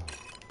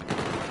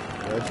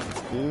 Let's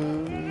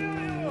do.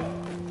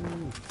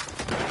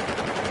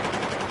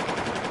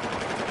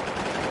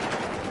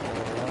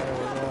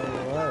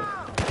 Alright.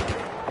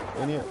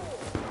 In here.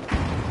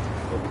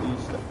 Up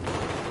these steps.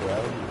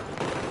 Around here.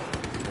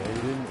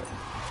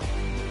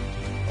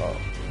 Oh,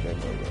 game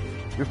over.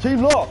 Your team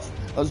lost!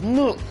 That's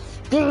not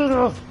good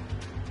enough!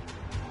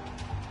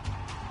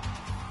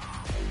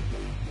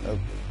 Nope.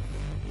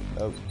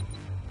 Nope.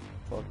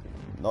 Fucking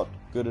not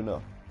good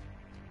enough.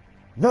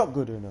 Not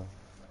good enough.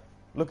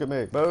 Look at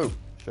me. Boom!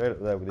 Straight up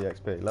there with the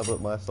XP. Level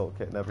up my assault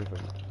kit and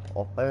everything.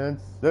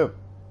 Offensive!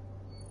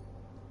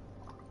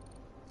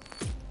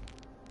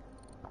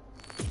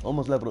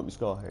 Almost leveled up my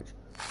Scar H.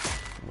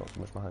 Not so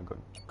much my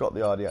handgun. Got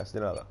the RDS,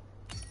 didn't I though?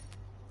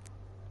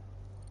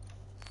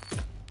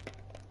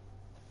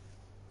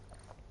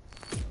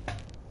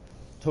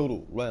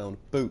 Total round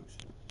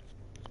boost.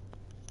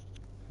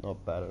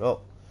 Not bad at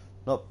all.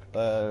 Not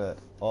bad at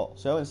all.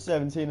 So it's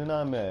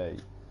 17-9,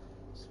 mate.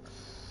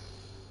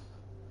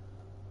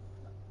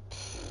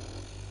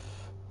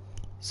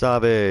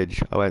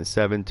 Savage. I went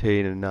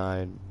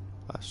 17-9.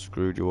 I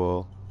screwed you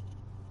all.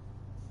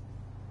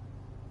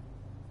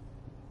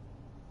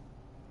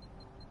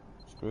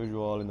 Screwed you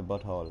all in the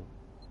butthole.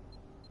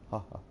 Ha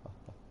ha ha.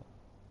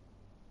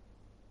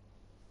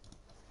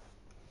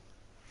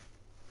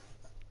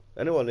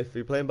 Anyone, if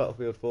you're playing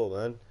Battlefield 4,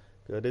 man,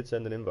 because I did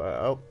send an invite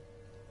out,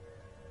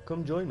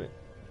 come join me.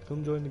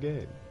 Come join the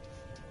game.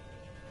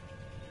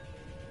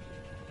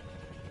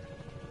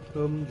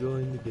 Come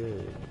join the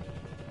game.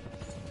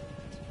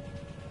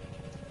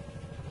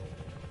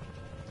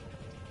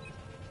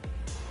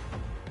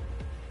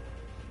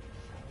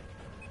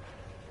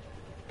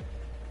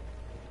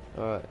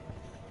 Alright.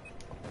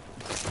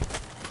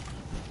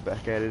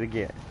 Back at it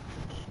again.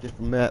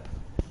 Different map,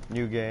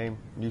 new game,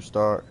 new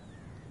start.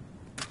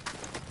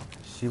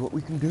 See what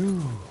we can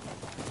do.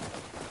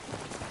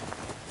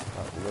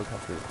 Alright, we will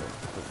have to do it.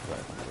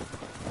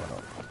 Why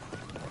not?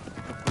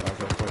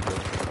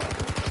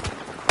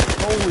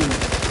 Holy!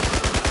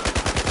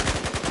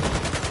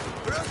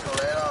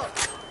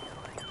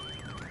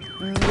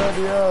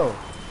 Bloody hell!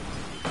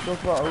 Talk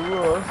about a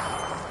rush.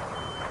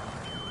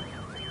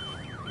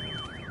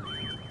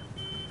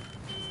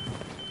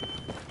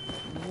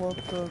 What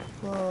the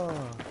fuck?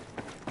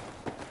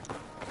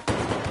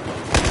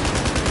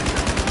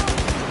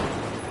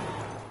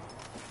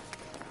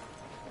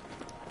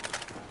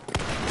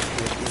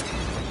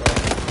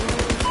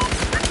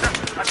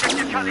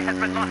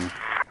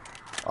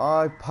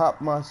 I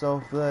papped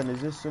myself then.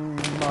 Is this some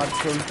mad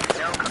coach?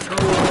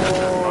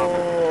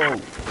 Whoa!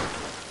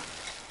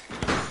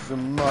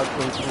 Some mad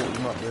coach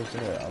map this,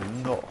 isn't it?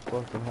 I'm not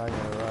fucking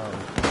hanging around.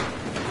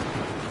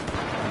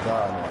 I'm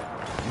dying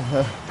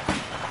it.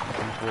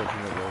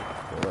 Unfortunately.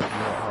 But that's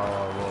not how I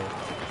roll.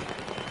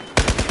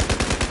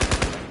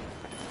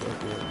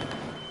 Okay.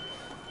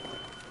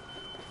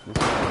 This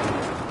is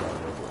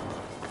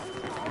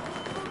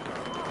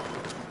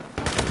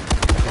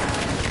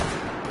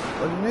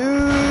I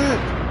knew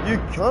it! You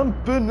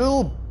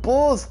campanile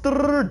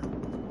bastard!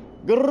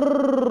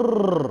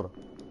 Grrrr.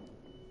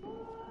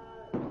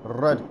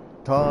 Red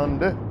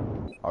candy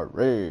or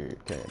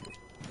red candy?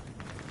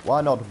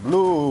 Why not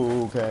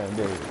blue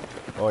candy?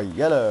 Or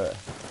yellow?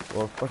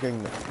 Or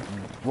fucking...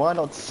 Why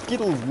not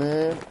Skittles,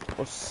 man?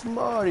 Or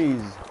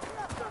Smarties?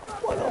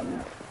 Why not...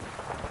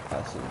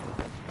 That's it.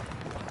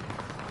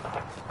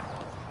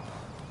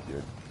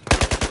 Good.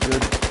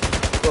 Good.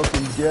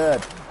 Fucking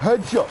good.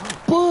 Headshot.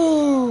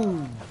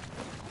 Boom!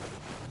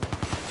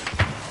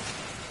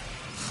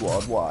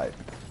 Squad wide.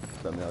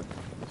 I mean, I'm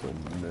so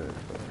nerd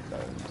for the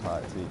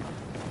entire team.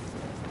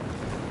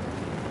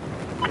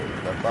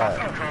 That fire.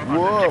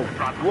 Whoa!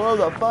 Whoa,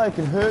 that fire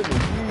can hurt me.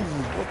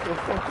 Jesus, what the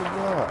fuck is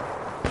that?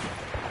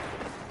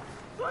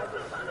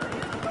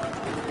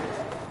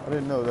 I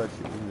didn't know that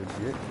shit was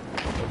legit. I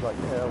was like,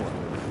 yeah, I want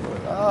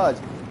to. Ah!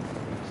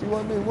 See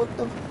what I mean? What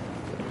the?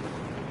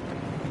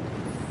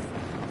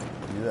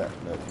 See that?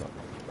 No, it's not.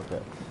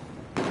 Okay.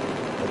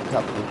 Let's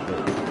cap this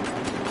bit.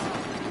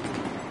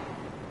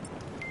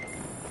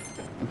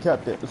 We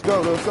capped it. Let's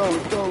go, let's go,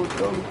 let's go, let's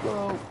go, let's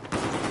go.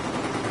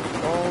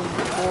 On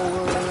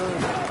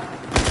forward.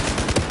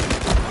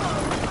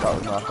 That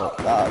was my fault.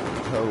 That was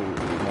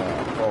totally my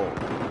fault.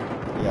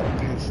 He had a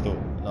pistol.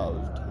 That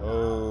was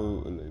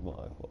totally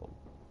my fault.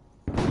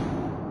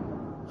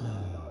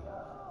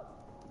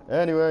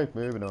 Anyway,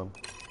 moving on.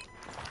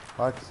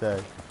 Hard to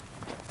say.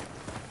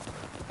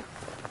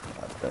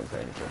 Don't say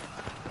anything.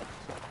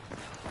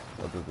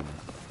 Other than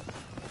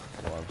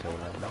what I'm saying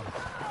right now.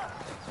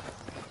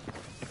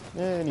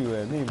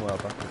 Anyway, meanwhile,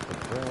 back at the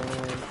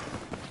branch.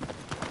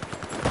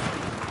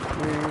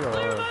 We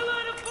are.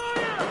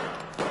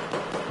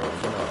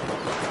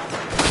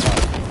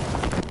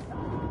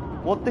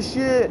 What the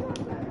shit?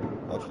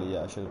 Actually,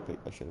 yeah, I should have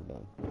picked. I should have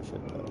done.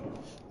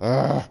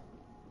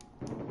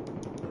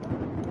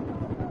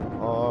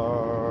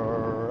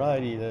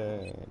 Alrighty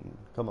then.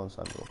 Come on,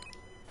 Samuel.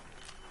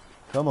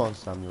 Come on,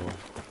 Samuel.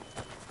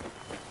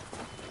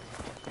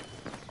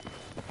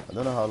 I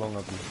don't know how long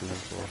I've been streaming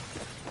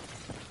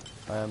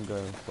for. I am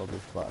going for probably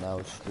about an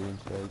hour's stream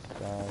today,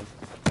 guys.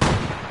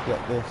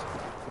 Get this.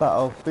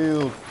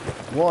 Battlefield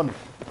 1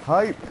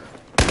 hype.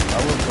 I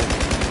will go.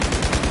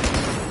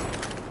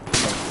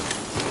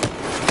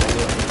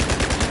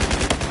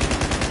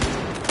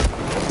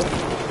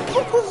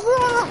 What was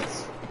that?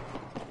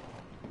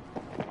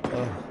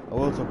 I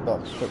will talk about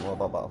a bit more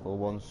about Battlefield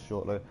 1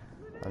 shortly.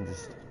 I'm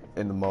just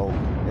in the mode,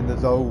 in the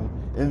zone,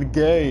 in the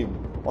game,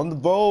 on the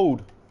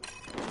road.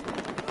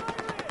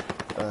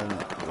 And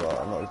well,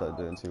 I'm not exactly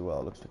doing too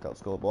well. Looks like our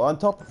scoreboard. I'm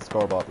top of the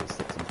scoreboard with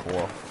 6 and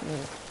 4.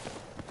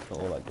 Not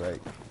all that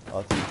great.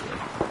 I'll teach you.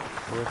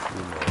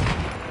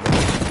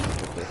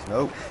 This.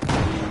 Nope.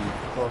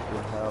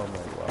 Fucking hell,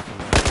 mate. What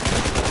happened?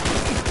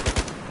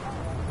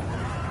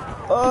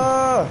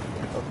 Ah!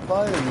 A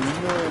fire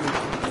nearly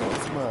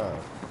shot, man.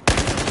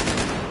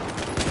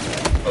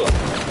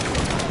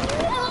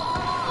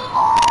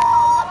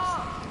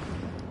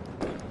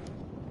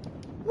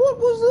 What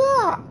was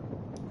that?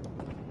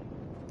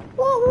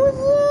 What was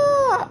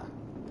that?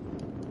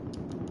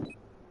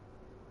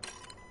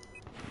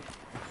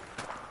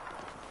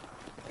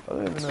 I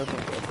don't even know if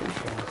I've got a big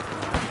chance.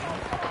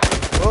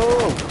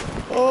 Oh!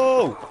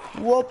 Oh!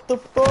 What the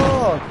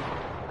fuck?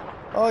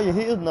 Oh, you're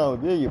healed now,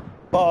 yeah, you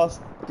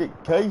basket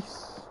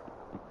case.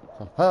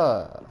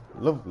 Haha,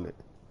 lovely.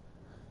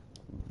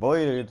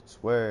 Voided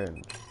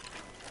swearing.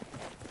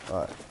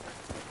 Alright.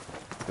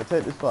 Go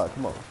take this flag,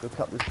 come on, go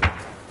cap this thing.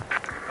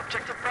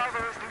 Objective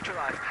Bravo is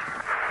neutralized.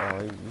 Oh,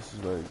 this is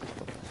where he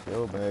just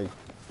kill me.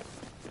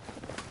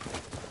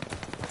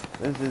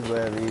 This is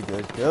where he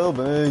just killed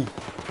me.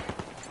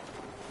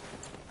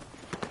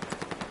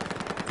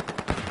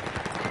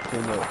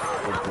 Too much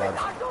good blood.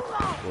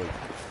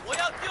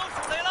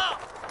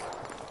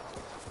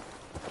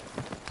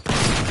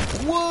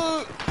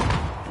 What?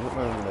 Was it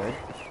my own grenade?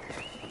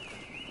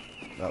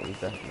 That was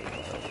definitely my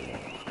own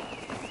grenade.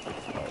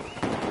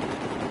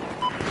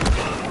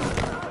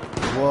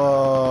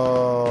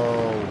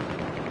 Whoa!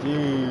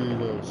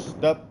 Jesus!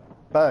 Step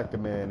back a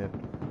minute.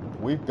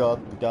 We've got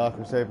the guy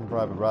from Saving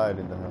Private Ryan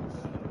in the house.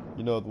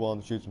 You know, the one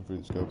that shoots him through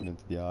the scope and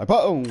into the eye.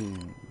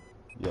 Boom!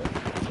 Yeah.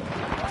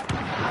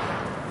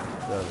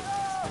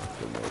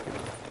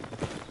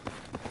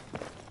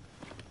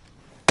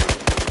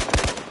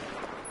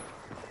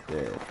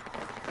 Dead.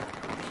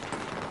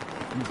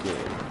 You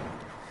dead.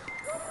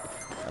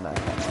 And I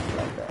have to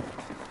like that.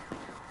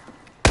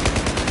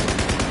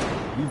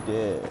 You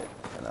dead.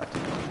 And I have to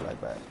like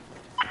that.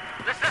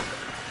 Listen,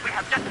 we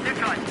have just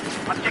neutralized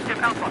Objective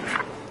Alpha.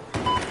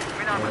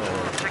 We now have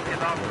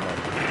Objective Alpha.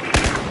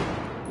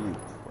 You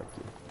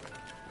freaky.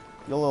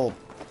 You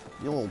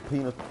little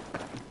peanut.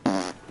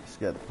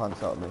 Scared the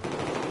pants out of me.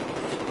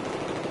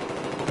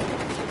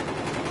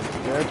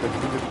 Scared the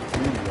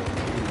peanut.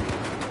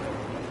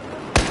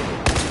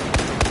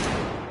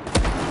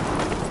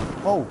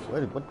 Oh,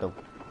 wait, what the?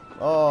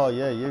 Oh,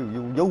 yeah, you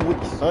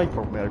witch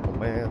sniper, medical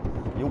man.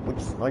 You witch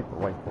sniper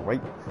rifle,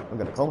 right? I'm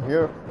gonna come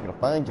here, I'm gonna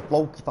find your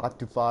Floki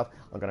 525,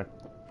 I'm gonna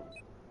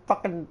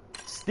fucking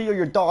steal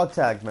your dog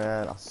tag,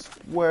 man. I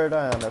swear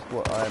down, that's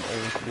what I'm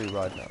aiming to do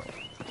right now.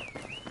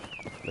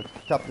 Let's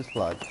tap this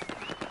flag.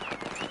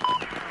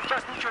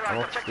 I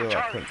want to steal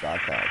our pink dog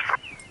tags.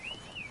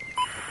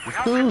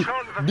 Let's do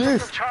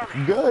this,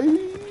 guys!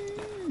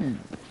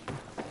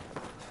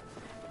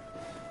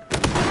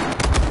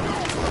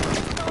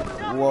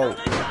 Whoa.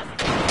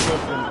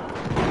 Fucking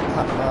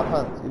cat my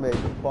pants. He made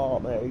me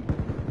fart, mate.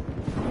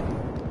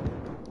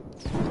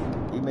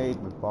 He made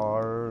me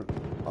fart.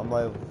 I'm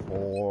level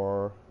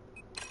 4.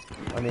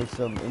 I need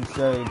some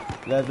insane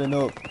leveling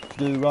up to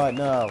do right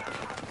now.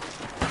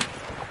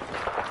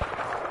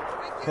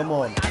 Come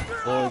on,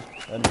 boys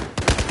and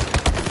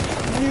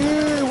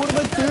you! What am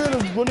I doing?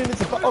 I'm running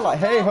into battle like,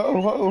 hey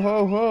ho ho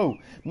ho ho!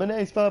 My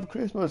name's Father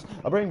Christmas.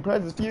 I bring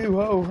presents for you,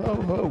 ho ho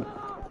ho!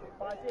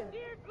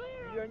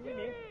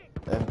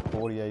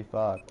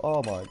 M48.5.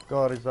 Oh my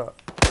God, is that?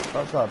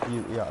 That's that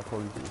beauty out of Call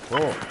of Duty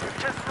 4.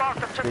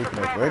 Speaking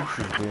of which,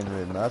 she's being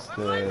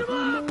remastered.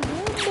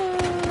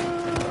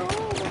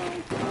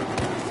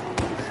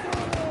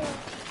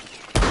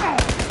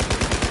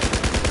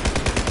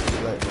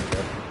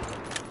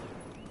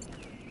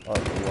 Oh,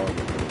 it's a lot.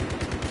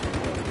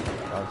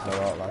 That's not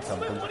out like I'm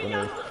punching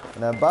it.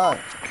 And then bang!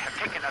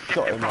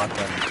 Shot him like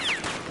that.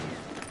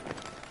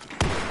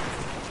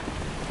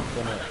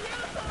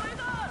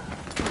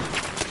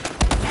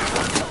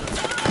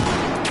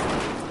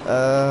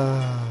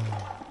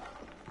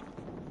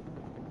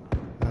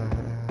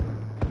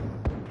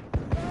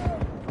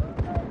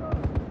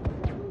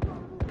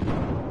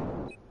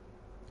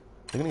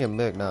 They're gonna get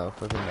murked now,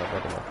 flipping that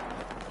bed enough.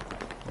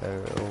 They're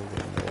all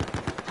getting murked.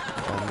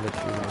 I'm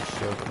literally gonna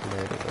shove the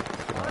grenade at them.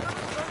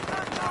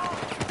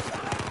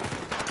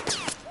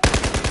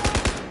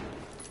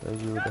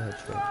 There's you with the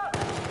headshot.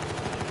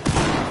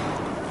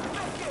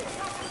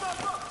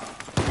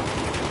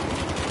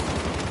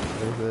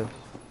 There's this.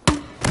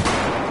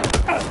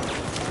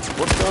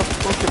 What the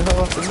fucking hell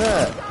happened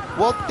there?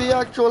 What the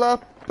actual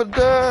happened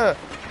there?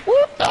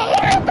 What the hell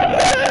happened there?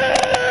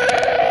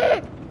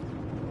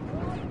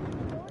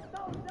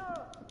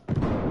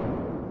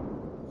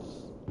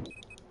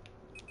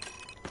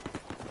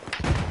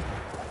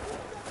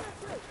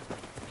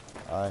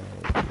 I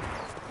hate this.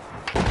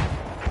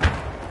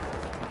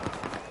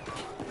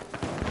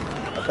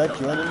 I bet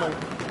you anyway.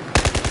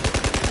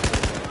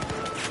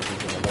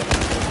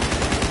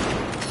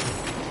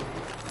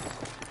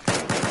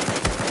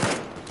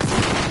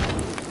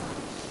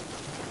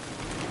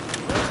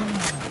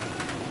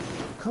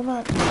 Come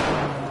at me.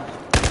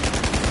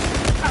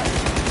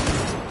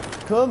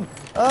 Come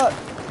at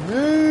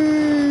me.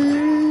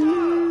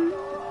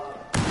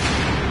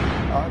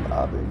 I'm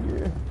having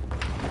you.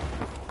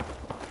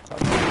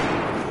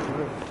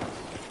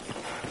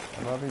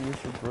 I'm having you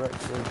for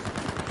breakfast.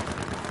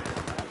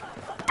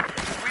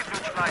 We've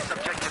neutralized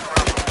objective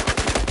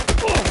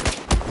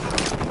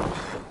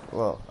Bravo.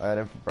 Well, I had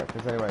him for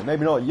breakfast anyway.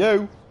 Maybe not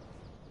you,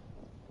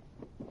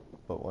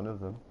 but one of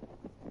them.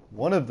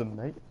 One of them,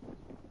 mate.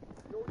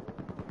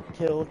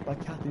 Killed by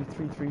Cathy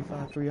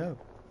 33530.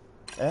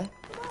 Eh?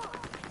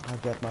 I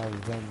get my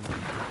revenge.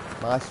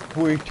 My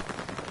sweet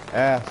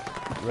ass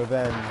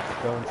revenge,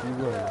 don't you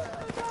worry.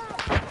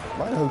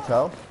 My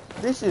hotel.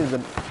 This is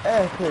an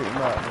epic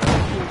map, man.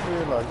 I just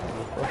realised this is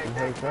a fucking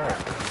hotel.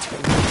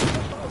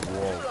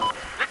 Whoa.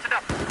 Listen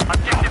up.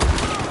 Objective.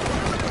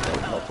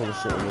 Not full of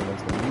shit we're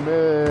into the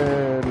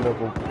middle of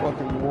a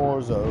fucking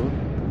war zone.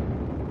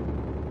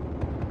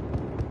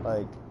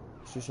 Like,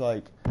 it's just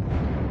like,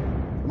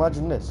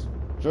 imagine this.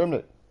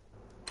 Germany,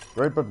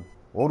 Great Britain,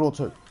 World War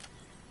II.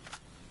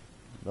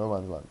 No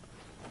man's land.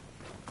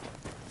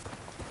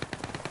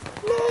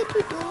 Let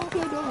me go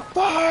in the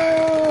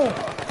fire!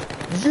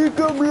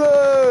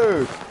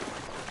 Zikablue!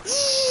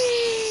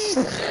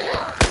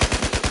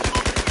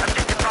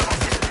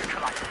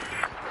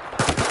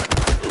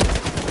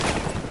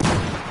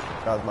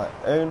 That was my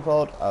own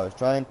fault. I was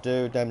trying to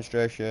do a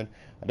demonstration.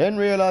 I didn't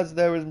realise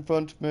they was in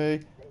front of me.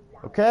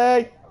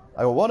 Okay?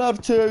 I got 1 out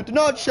of 2. Do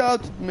not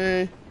shout at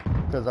me.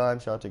 Because I'm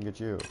shouting at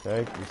you,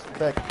 okay?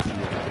 Respect you.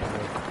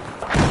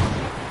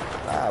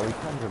 Ah, we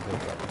can do a bit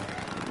better.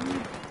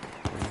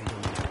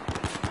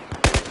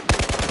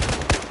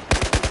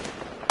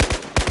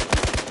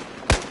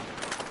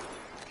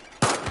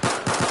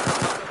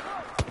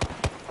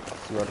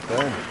 See what I'm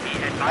saying?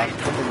 I'm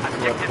thinking to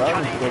see what I'm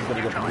saying. He's going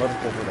to get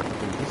murdered with a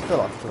fucking pistol.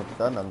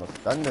 I'm not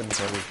standing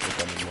for this shit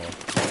anymore.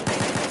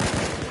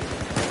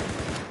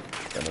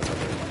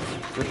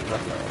 Switch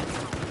back now.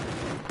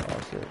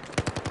 Oh, shit.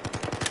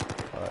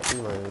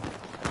 Reload.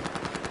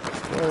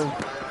 Whoa.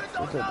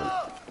 What's that?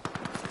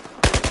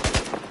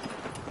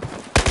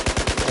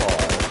 Oh.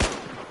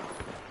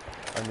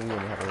 I knew you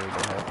only had a really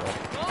good health there.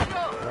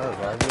 No,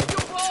 right here.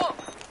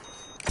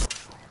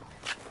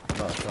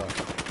 Oh, sorry.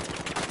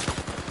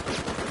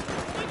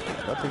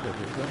 I'll take that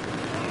pizza.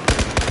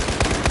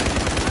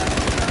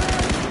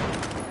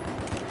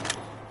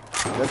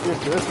 That's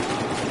this.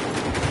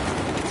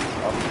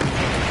 Oh.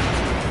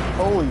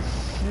 Holy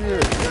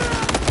shit.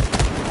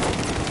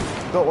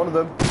 Got one of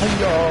them.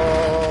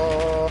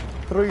 Hiya!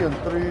 3 and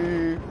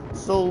 3.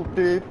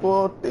 Salty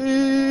 40.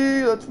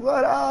 That's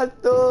what I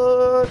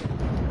thought.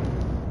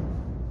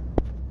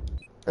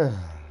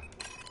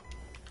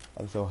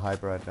 I'm so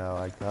hyper right now.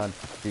 I can't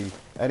be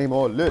any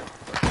more lit.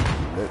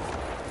 Lit.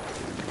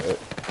 Lit.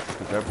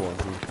 Because everyone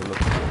seems to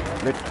look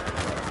lit.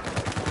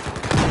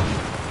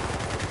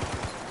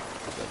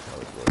 That's how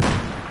it works.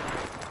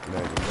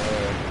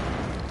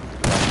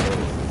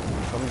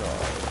 Coming on.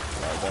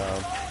 Lie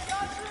down.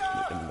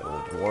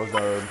 War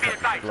zone,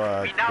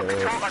 blood,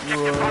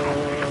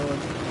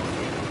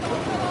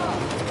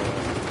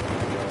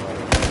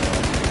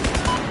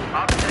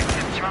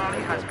 Objective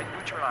Charlie has been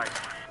neutralized.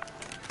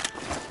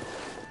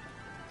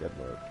 Good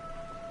work.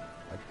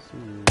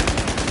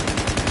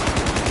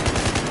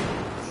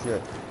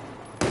 Shit.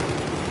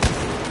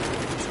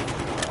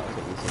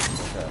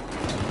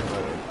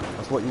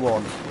 That's what you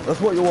want.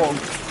 That's what you want.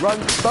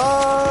 Rank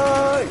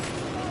fight!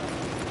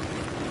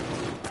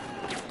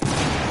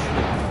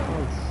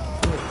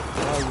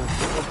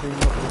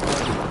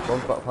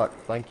 Bronze backpack,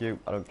 thank you.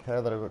 I don't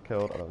care that I got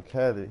killed. I don't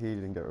care that he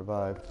didn't get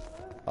revived.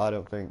 I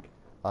don't think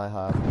I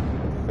have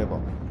a fibber.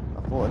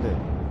 I thought I did.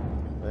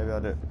 Maybe I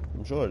did.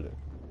 I'm sure I did.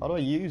 How do I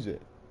use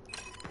it?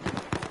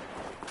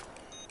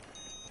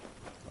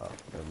 Oh,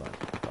 never mind.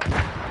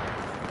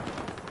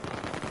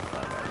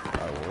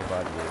 I will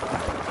revive you.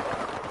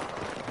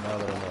 Now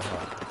that I know how.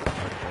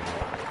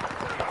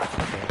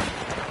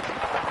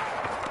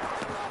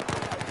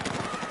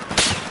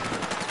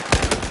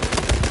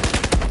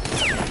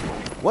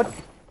 What?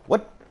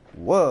 What?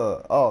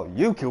 Whoa. Oh,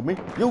 you killed me.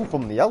 You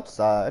from the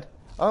outside.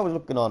 I was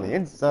looking on the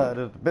inside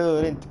of the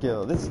building to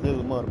kill this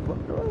little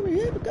motherfucker over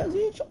here because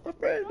he shot my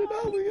friend and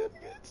now we're gonna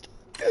get stuck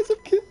because I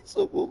killed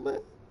someone,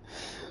 man.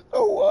 I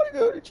don't want to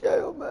go to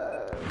jail,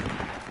 man.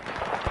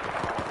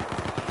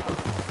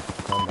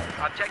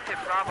 Objective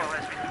Bravo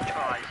has been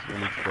neutralized. We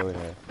need to go in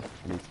here.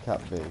 We need to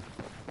cap B.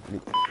 We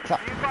need to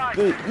cap B.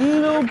 You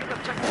know,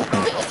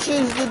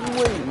 bitches didn't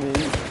wait me.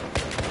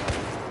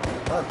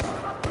 That's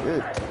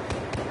good.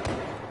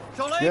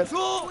 Yep.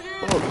 Oh.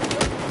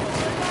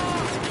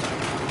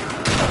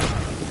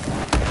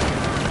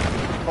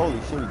 Holy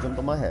shit, he jumped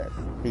on my head.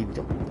 He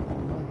jumped on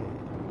my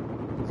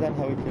head. Is that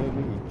how he killed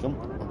me? He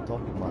jumped on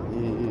top of my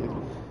head.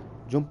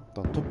 Jumped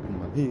on top of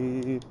my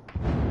head.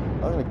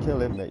 I'm gonna kill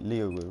him, mate.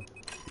 Leo will.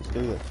 Let's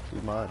do this.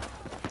 He's mine.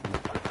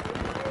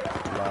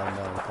 Lying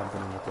down,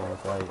 camping in the corner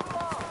fight.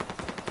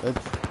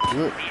 Let's do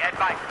it. Be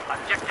advised,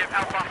 objective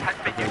Alpha has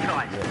been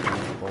neutralized. Yeah,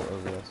 there's a bolt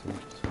over there, so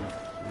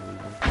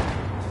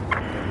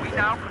We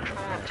now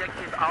control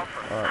objective Alpha.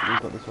 alright,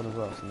 we've got this one as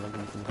well, so maybe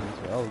we can do this.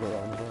 Oh, we've got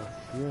that one as well.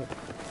 Shit.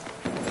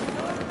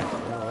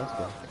 Oh, let's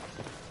go.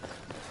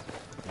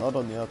 Not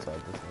on the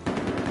outside, this one.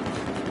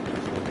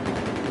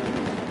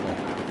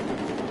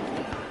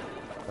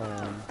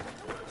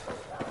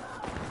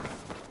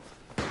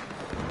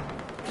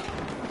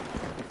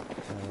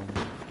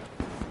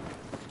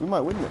 We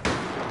might win it.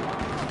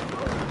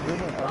 We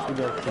might actually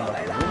be able to come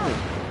back and win it.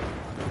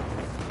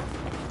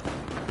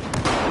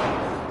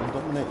 I'm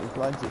dominating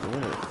flags at the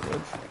minute,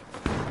 bitch.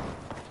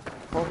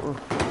 Potter.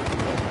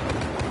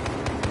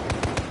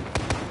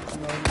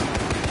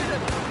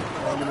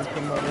 I'm gonna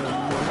come back and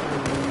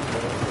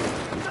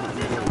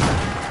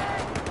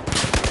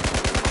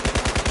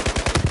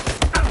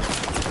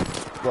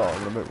well, I'm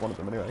gonna make one of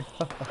them anyway.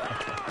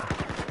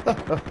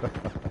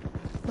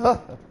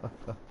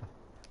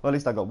 Well, at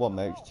least I got one,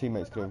 mate.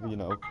 Teammates could have, you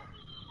know,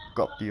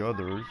 got the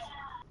others.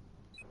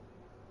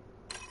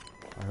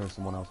 I heard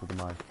someone else with the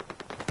mic.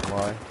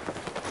 Why?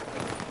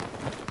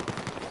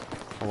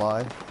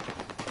 Why?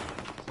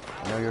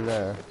 I know you're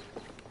there.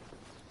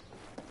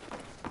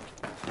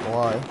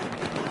 Why?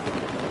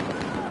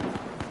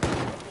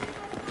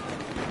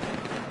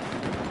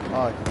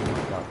 Oh, I can do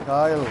that.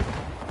 Kyle!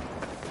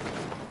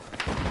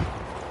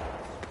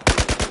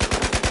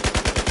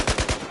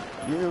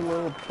 You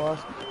little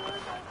bastard.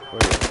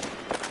 Wait.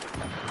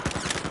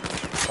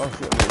 Oh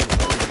shit.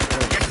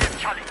 Objective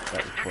Charlie is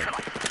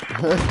neutralized.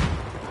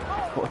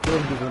 What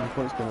killed me when the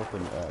points came up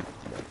and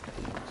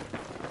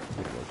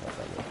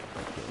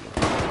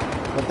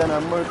but then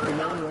I'm working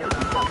anyway.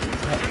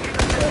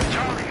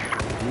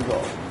 You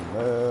got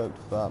murked,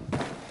 fam.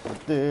 But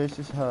this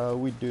is how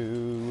we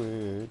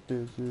do it.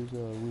 This is how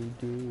we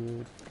do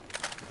it.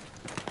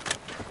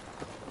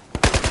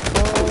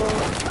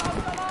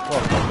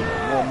 Oh,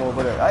 one more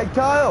over there. Hey,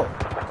 Kyle!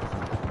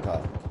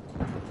 Kyle.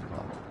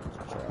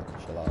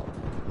 Chill out.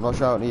 I'm not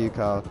shouting at you,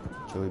 Kyle.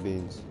 Chili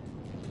beans.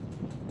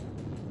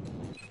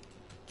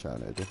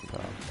 Shouting at a different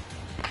Kyle.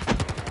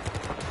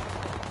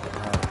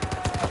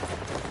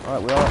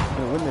 Alright, we are actually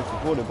going to win this.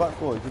 We've brought it back,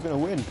 boys. We're going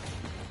to win.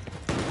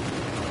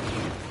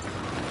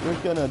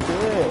 We're going to do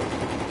it.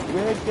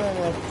 We're going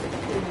to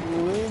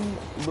win,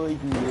 boys.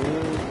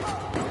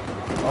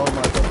 Oh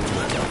my god.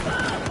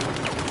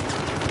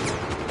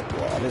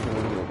 Yeah, I didn't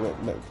even get a great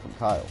note from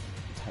Kyle.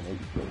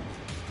 1083.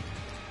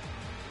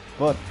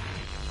 But,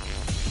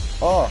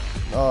 oh,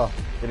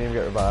 didn't even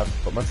get revived.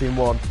 But my team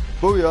won.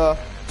 Booyah!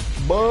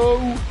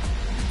 Boo!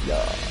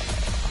 Yeah.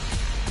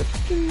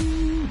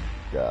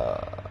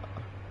 Yeah.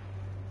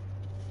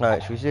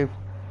 Alright, should we do?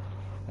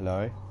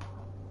 Hello?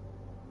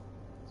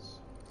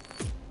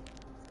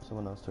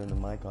 Someone else turned the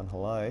mic on.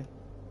 Hello?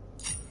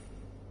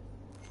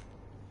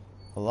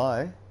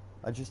 Hello?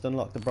 I just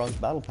unlocked the bronze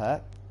battle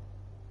pack.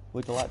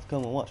 Would you like to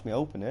come and watch me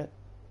open it?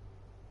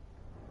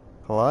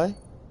 Hello?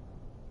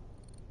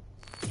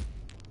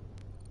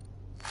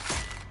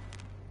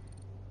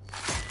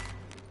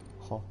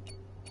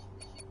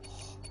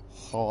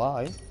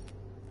 Hello?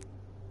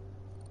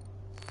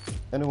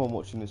 Anyone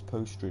watching this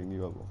post stream,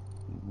 you have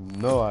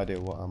no idea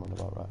what I'm on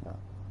about right now.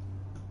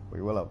 Well,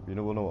 you will have, you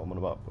will know what I'm on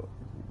about, but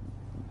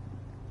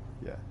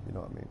yeah, you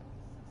know what I mean.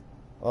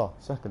 Oh,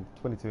 second,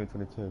 22 and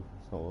 22.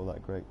 It's not all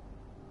that great.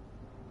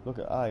 Look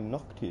at I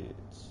knocked it.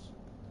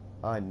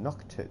 I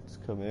knocked it.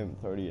 Come in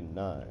 30 and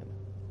 9.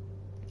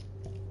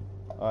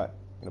 Alright,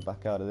 gonna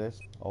back out of this.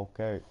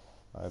 Okay.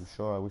 I'm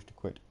sure I wish to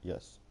quit.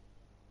 Yes.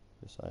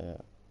 Yes, I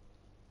am.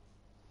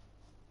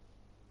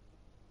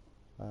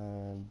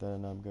 And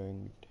then I'm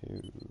going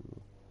to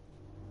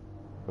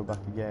go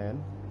back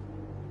again.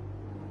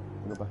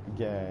 Go back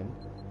again.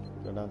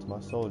 Go down to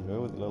my soldier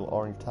with a little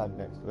orange tag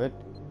next to it.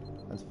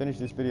 And to finish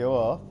this video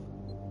off,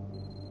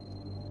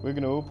 we're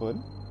gonna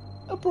open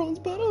a bronze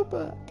battle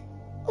pack.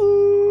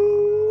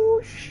 Oh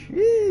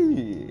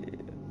shit!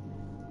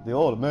 The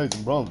all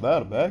amazing bronze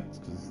battle packs,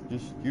 because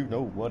just you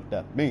know what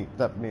that means.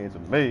 That means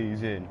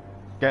amazing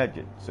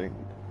gadgets and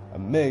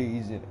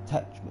amazing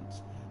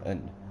attachments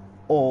and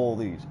all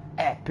these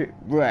epic,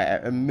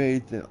 rare,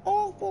 amazing,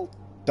 awful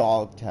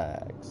dog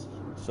tags.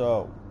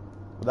 So,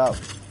 without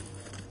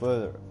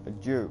further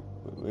ado,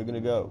 we're gonna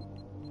go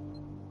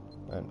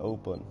and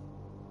open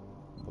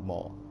them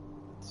all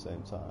at the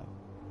same time.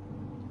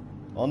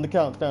 On the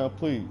countdown,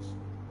 please.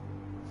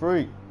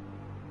 3,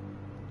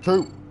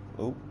 2.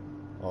 Oh,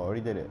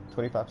 already did it.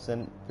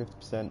 25%,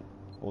 50%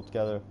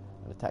 altogether,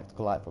 and a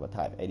tactical light from a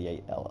Type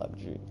 88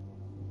 LMG.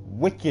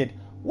 Wicked,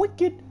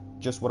 wicked.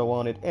 Just what I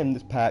wanted in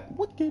this pack.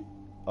 Wicked.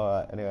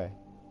 Alright, anyway.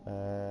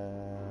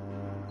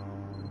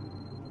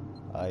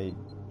 I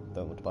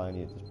don't want to buy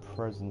any at this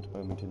present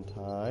moment in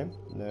time.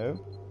 No.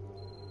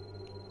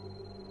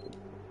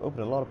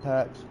 Opened a lot of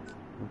packs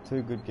with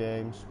 2 good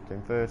games.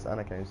 Came first and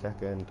I came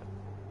second.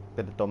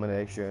 Bit of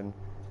domination.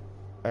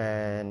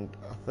 And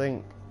I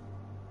think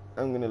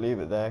I'm going to leave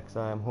it there because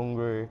I am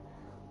hungry.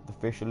 The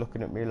fish are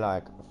looking at me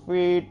like,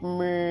 feed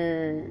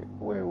me.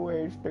 We're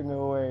wasting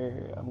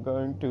away. I'm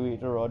going to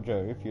eat a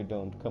Roger if you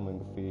don't come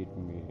and feed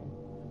me.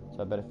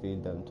 So I better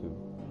feed them too.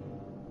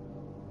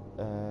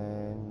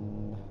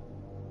 And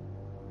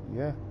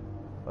yeah,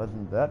 other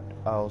than that,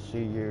 I'll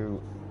see you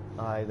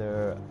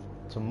either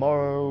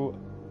tomorrow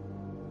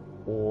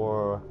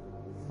or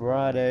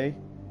Friday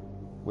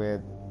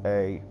with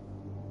a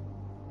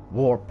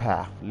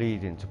Warpath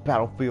leading to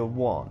Battlefield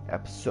 1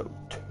 Episode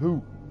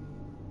 2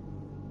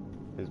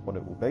 is what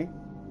it will be.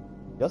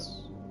 Yes,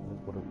 is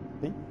what it will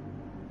be.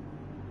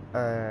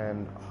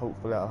 And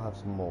hopefully I'll have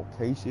some more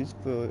cases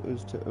for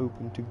us to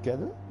open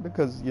together,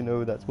 because you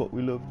know that's what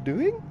we love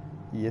doing.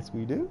 Yes,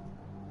 we do.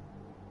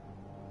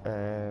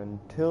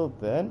 Until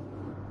then,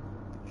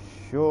 be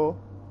sure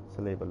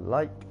to leave a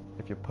like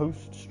if you're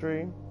post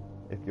stream.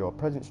 If you're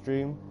present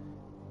stream,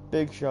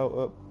 big shout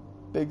up,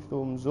 big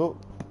thumbs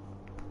up,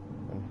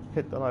 and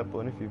hit the like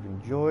button if you've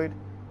enjoyed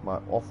my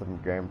awesome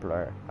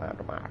gameplay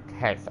and my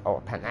case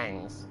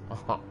openings.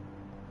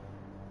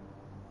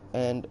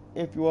 And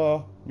if you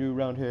are new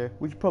around here,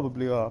 which you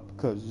probably are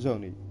because there's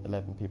only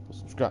 11 people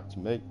subscribed to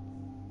me,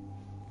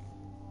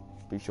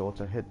 be sure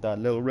to hit that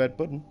little red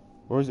button.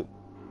 Or is it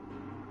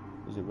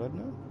red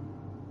now?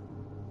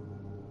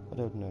 I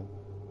don't know.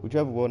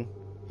 Whichever one,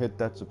 hit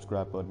that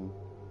subscribe button.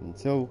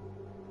 Until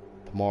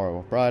tomorrow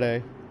or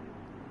Friday,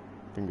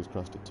 fingers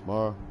crossed it's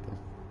tomorrow,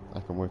 I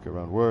can work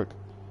around work,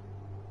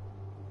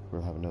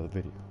 we'll have another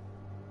video.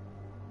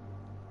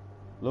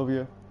 Love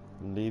you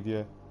and leave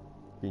you.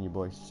 Being your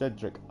boy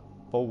Cedric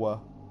Fowa.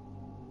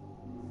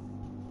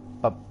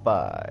 Bye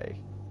bye.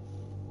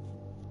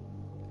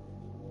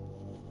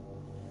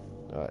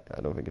 Alright,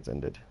 I don't think it's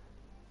ended.